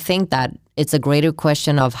 So I think that it's a greater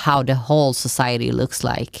question of how the whole society looks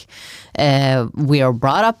like. We are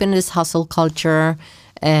brought up in this hustle culture,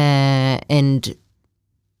 and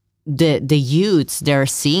the youths, they're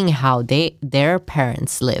seeing how their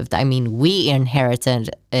parents lived. I mean, we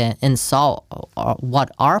inherited and saw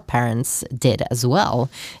what our parents did as well,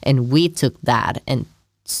 and we took that and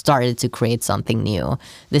started to create something new.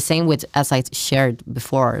 The same with, as I shared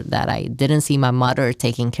before, that I didn't see my mother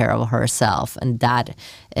taking care of herself, and that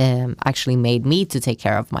actually made me to take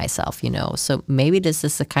care of myself, So maybe this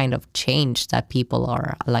is a kind of change that people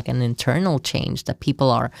are, like an internal change, that people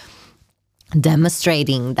are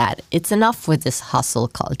demonstrating that it's enough with this hustle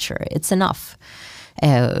culture. It's enough.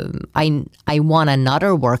 I want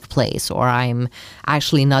another workplace, or I'm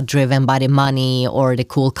actually not driven by the money or the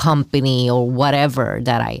cool company or whatever,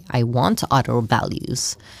 that I want other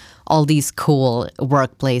values. All these cool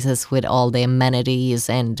workplaces with all the amenities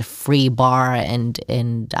and free bar and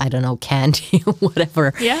I don't know, candy,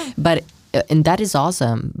 whatever. Yeah. And that is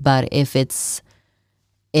awesome. But if it's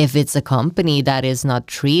a company that is not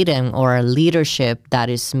treating, or a leadership that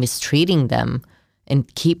is mistreating them and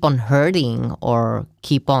keep on hurting or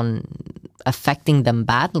keep on affecting them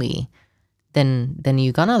badly, then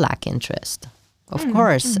you're gonna lack interest, of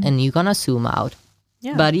course, and you're gonna zoom out.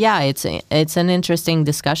 Yeah. But yeah, it's an interesting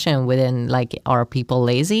discussion within, like, are people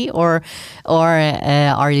lazy or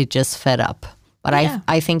are they just fed up? But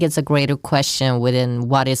I think it's a greater question within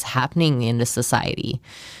what is happening in the society.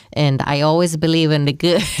 And I always believe in the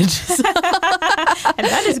good. And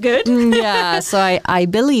that is good. Yeah, so I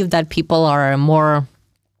believe that people are more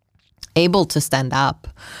able to stand up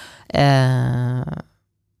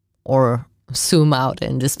or zoom out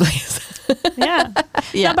in this place. Yeah.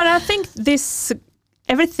 Yeah. No, but I think this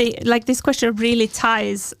question really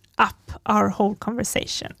ties up our whole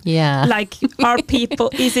conversation. Yeah. Like, are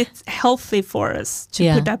people, is it healthy for us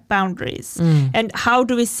to put up boundaries? And how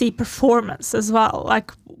do we see performance as well?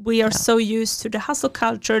 Like, we are so used to the hustle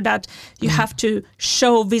culture that you have to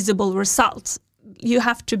show visible results. You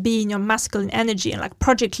have to be in your masculine energy and like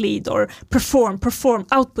project lead or perform,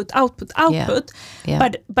 output. Yeah.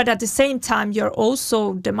 But at the same time, you're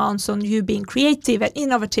also demands on you being creative and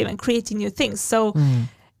innovative and creating new things. So,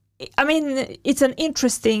 I mean, it's an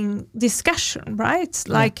interesting discussion, right?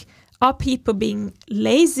 Like, are people being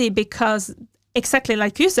lazy because, exactly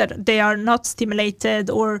like you said, they are not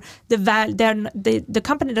stimulated, or the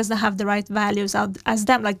company doesn't have the right values as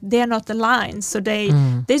them, like they are not aligned, so they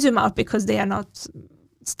zoom out because they are not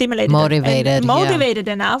stimulated, motivated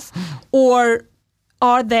enough, or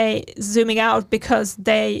are they zooming out because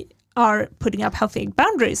they are putting up healthy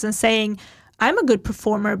boundaries and saying, I'm a good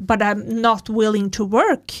performer, but I'm not willing to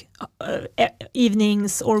work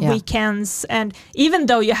evenings or weekends. And even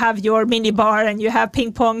though you have your mini bar and you have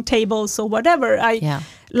ping pong tables or whatever, I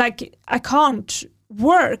can't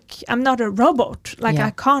work. I'm not a robot.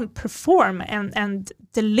 I can't perform and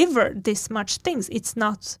deliver this much things. It's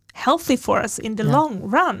not healthy for us in the long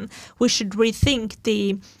run. We should rethink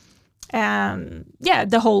the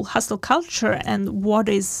whole hustle culture and what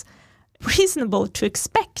is reasonable to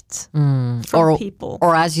expect from people.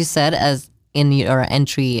 Or as you said, as in your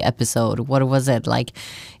entry episode, what was it? Like,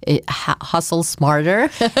 hustle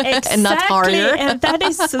smarter and not harder. And that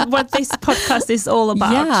is what this podcast is all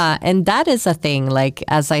about. Yeah, and that is a thing. Like,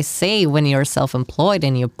 as I say, when you're self-employed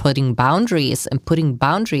and you're putting boundaries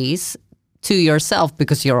to yourself,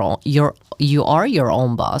 because you are your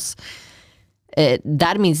own boss.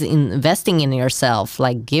 That means investing in yourself,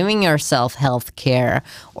 like giving yourself health care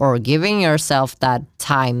or giving yourself that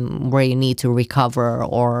time where you need to recover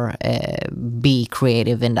or be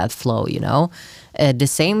creative in that flow, The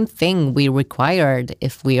same thing we required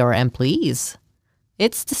if we are employees.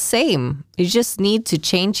 It's the same. You just need to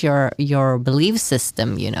change your belief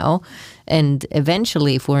system, And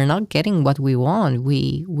eventually, if we're not getting what we want,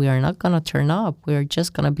 we are not going to turn up. We're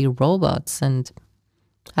just going to be robots and,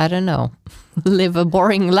 I don't know, live a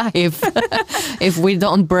boring life if we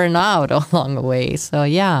don't burn out along the way. So,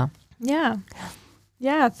 yeah.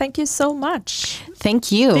 Yeah, thank you so much.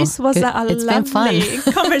 Thank you. This was a lovely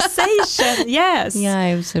conversation. Yes.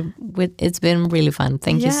 Yeah, it's been really fun.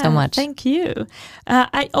 Thank you so much. Thank you.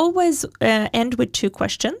 I always end with 2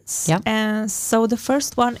 questions. Yeah. So the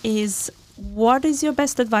first one is, what is your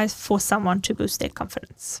best advice for someone to boost their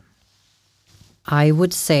confidence? I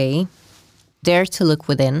would say, dare to look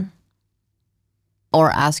within. or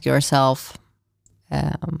ask yourself,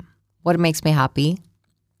 what makes me happy?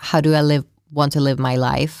 How do I want to live my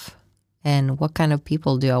life? And what kind of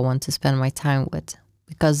people do I want to spend my time with?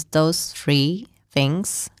 Because those three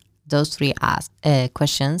things, those three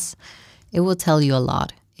questions, it will tell you a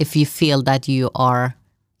lot if you feel that you are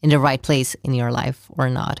in the right place in your life or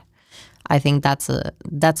not. I think that's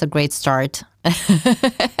a great start.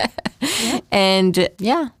 Yeah. And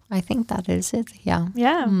I think that is it. Yeah.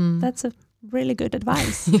 Yeah, that's a really good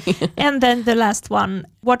advice. And then the last one,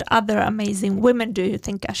 what other amazing women do you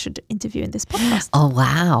think I should interview in this podcast? Oh,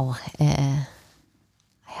 wow. I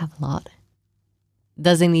have a lot.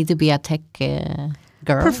 Does it need to be a tech girl?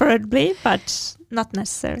 Preferably, but not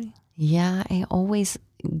necessary. Yeah, I always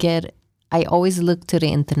look to the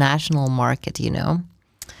international market, you know.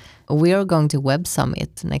 We are going to Web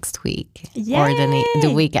Summit next week. Yay! Or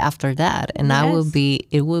the week after that. And Yes.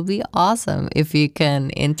 it will be awesome if you can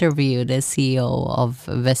interview the CEO of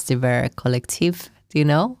Vestiver Collective. Do you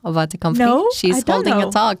know about the company? No, She's I don't holding know.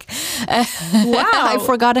 a talk. Wow. I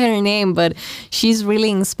forgot her name, but she's really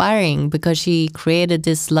inspiring because she created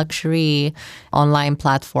this luxury online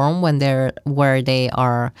platform where they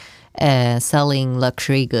are selling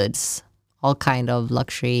luxury goods, all kind of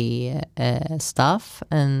luxury stuff,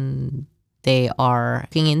 and they are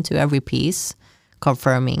looking into every piece,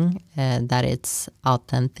 confirming that it's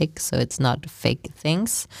authentic, so it's not fake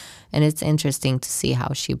things. And it's interesting to see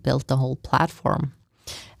how she built the whole platform.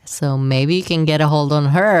 So maybe you can get a hold on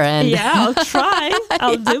her. And Yeah, I'll try.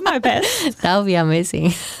 I'll do my best. That would be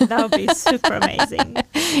amazing. That would be super amazing.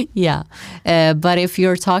 Yeah. But if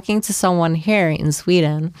you're talking to someone here in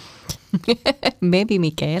Sweden, maybe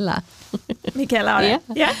Michaela. Michaela, Yeah.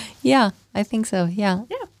 Yeah. Yeah, I think so. Yeah.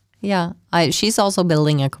 Yeah. Yeah. She's also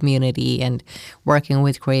building a community and working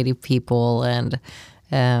with creative people. And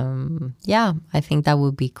I think that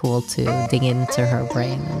would be cool to dig into her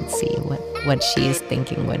brain and see what she's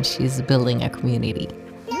thinking when she's building a community.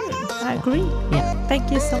 I agree. Yeah.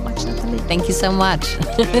 Thank you so much, Nathalie. Thank you so much.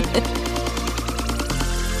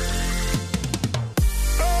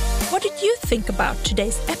 What did you think about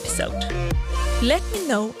today's episode? Let me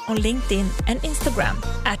know on LinkedIn and Instagram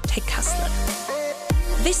 @TechHustler.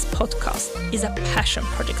 This podcast is a passion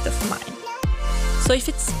project of mine. So if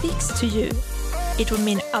it speaks to you, it would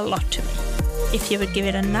mean a lot to me if you would give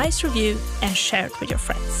it a nice review and share it with your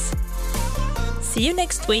friends. See you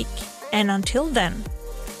next week, and until then,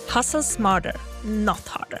 hustle smarter, not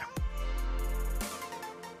harder.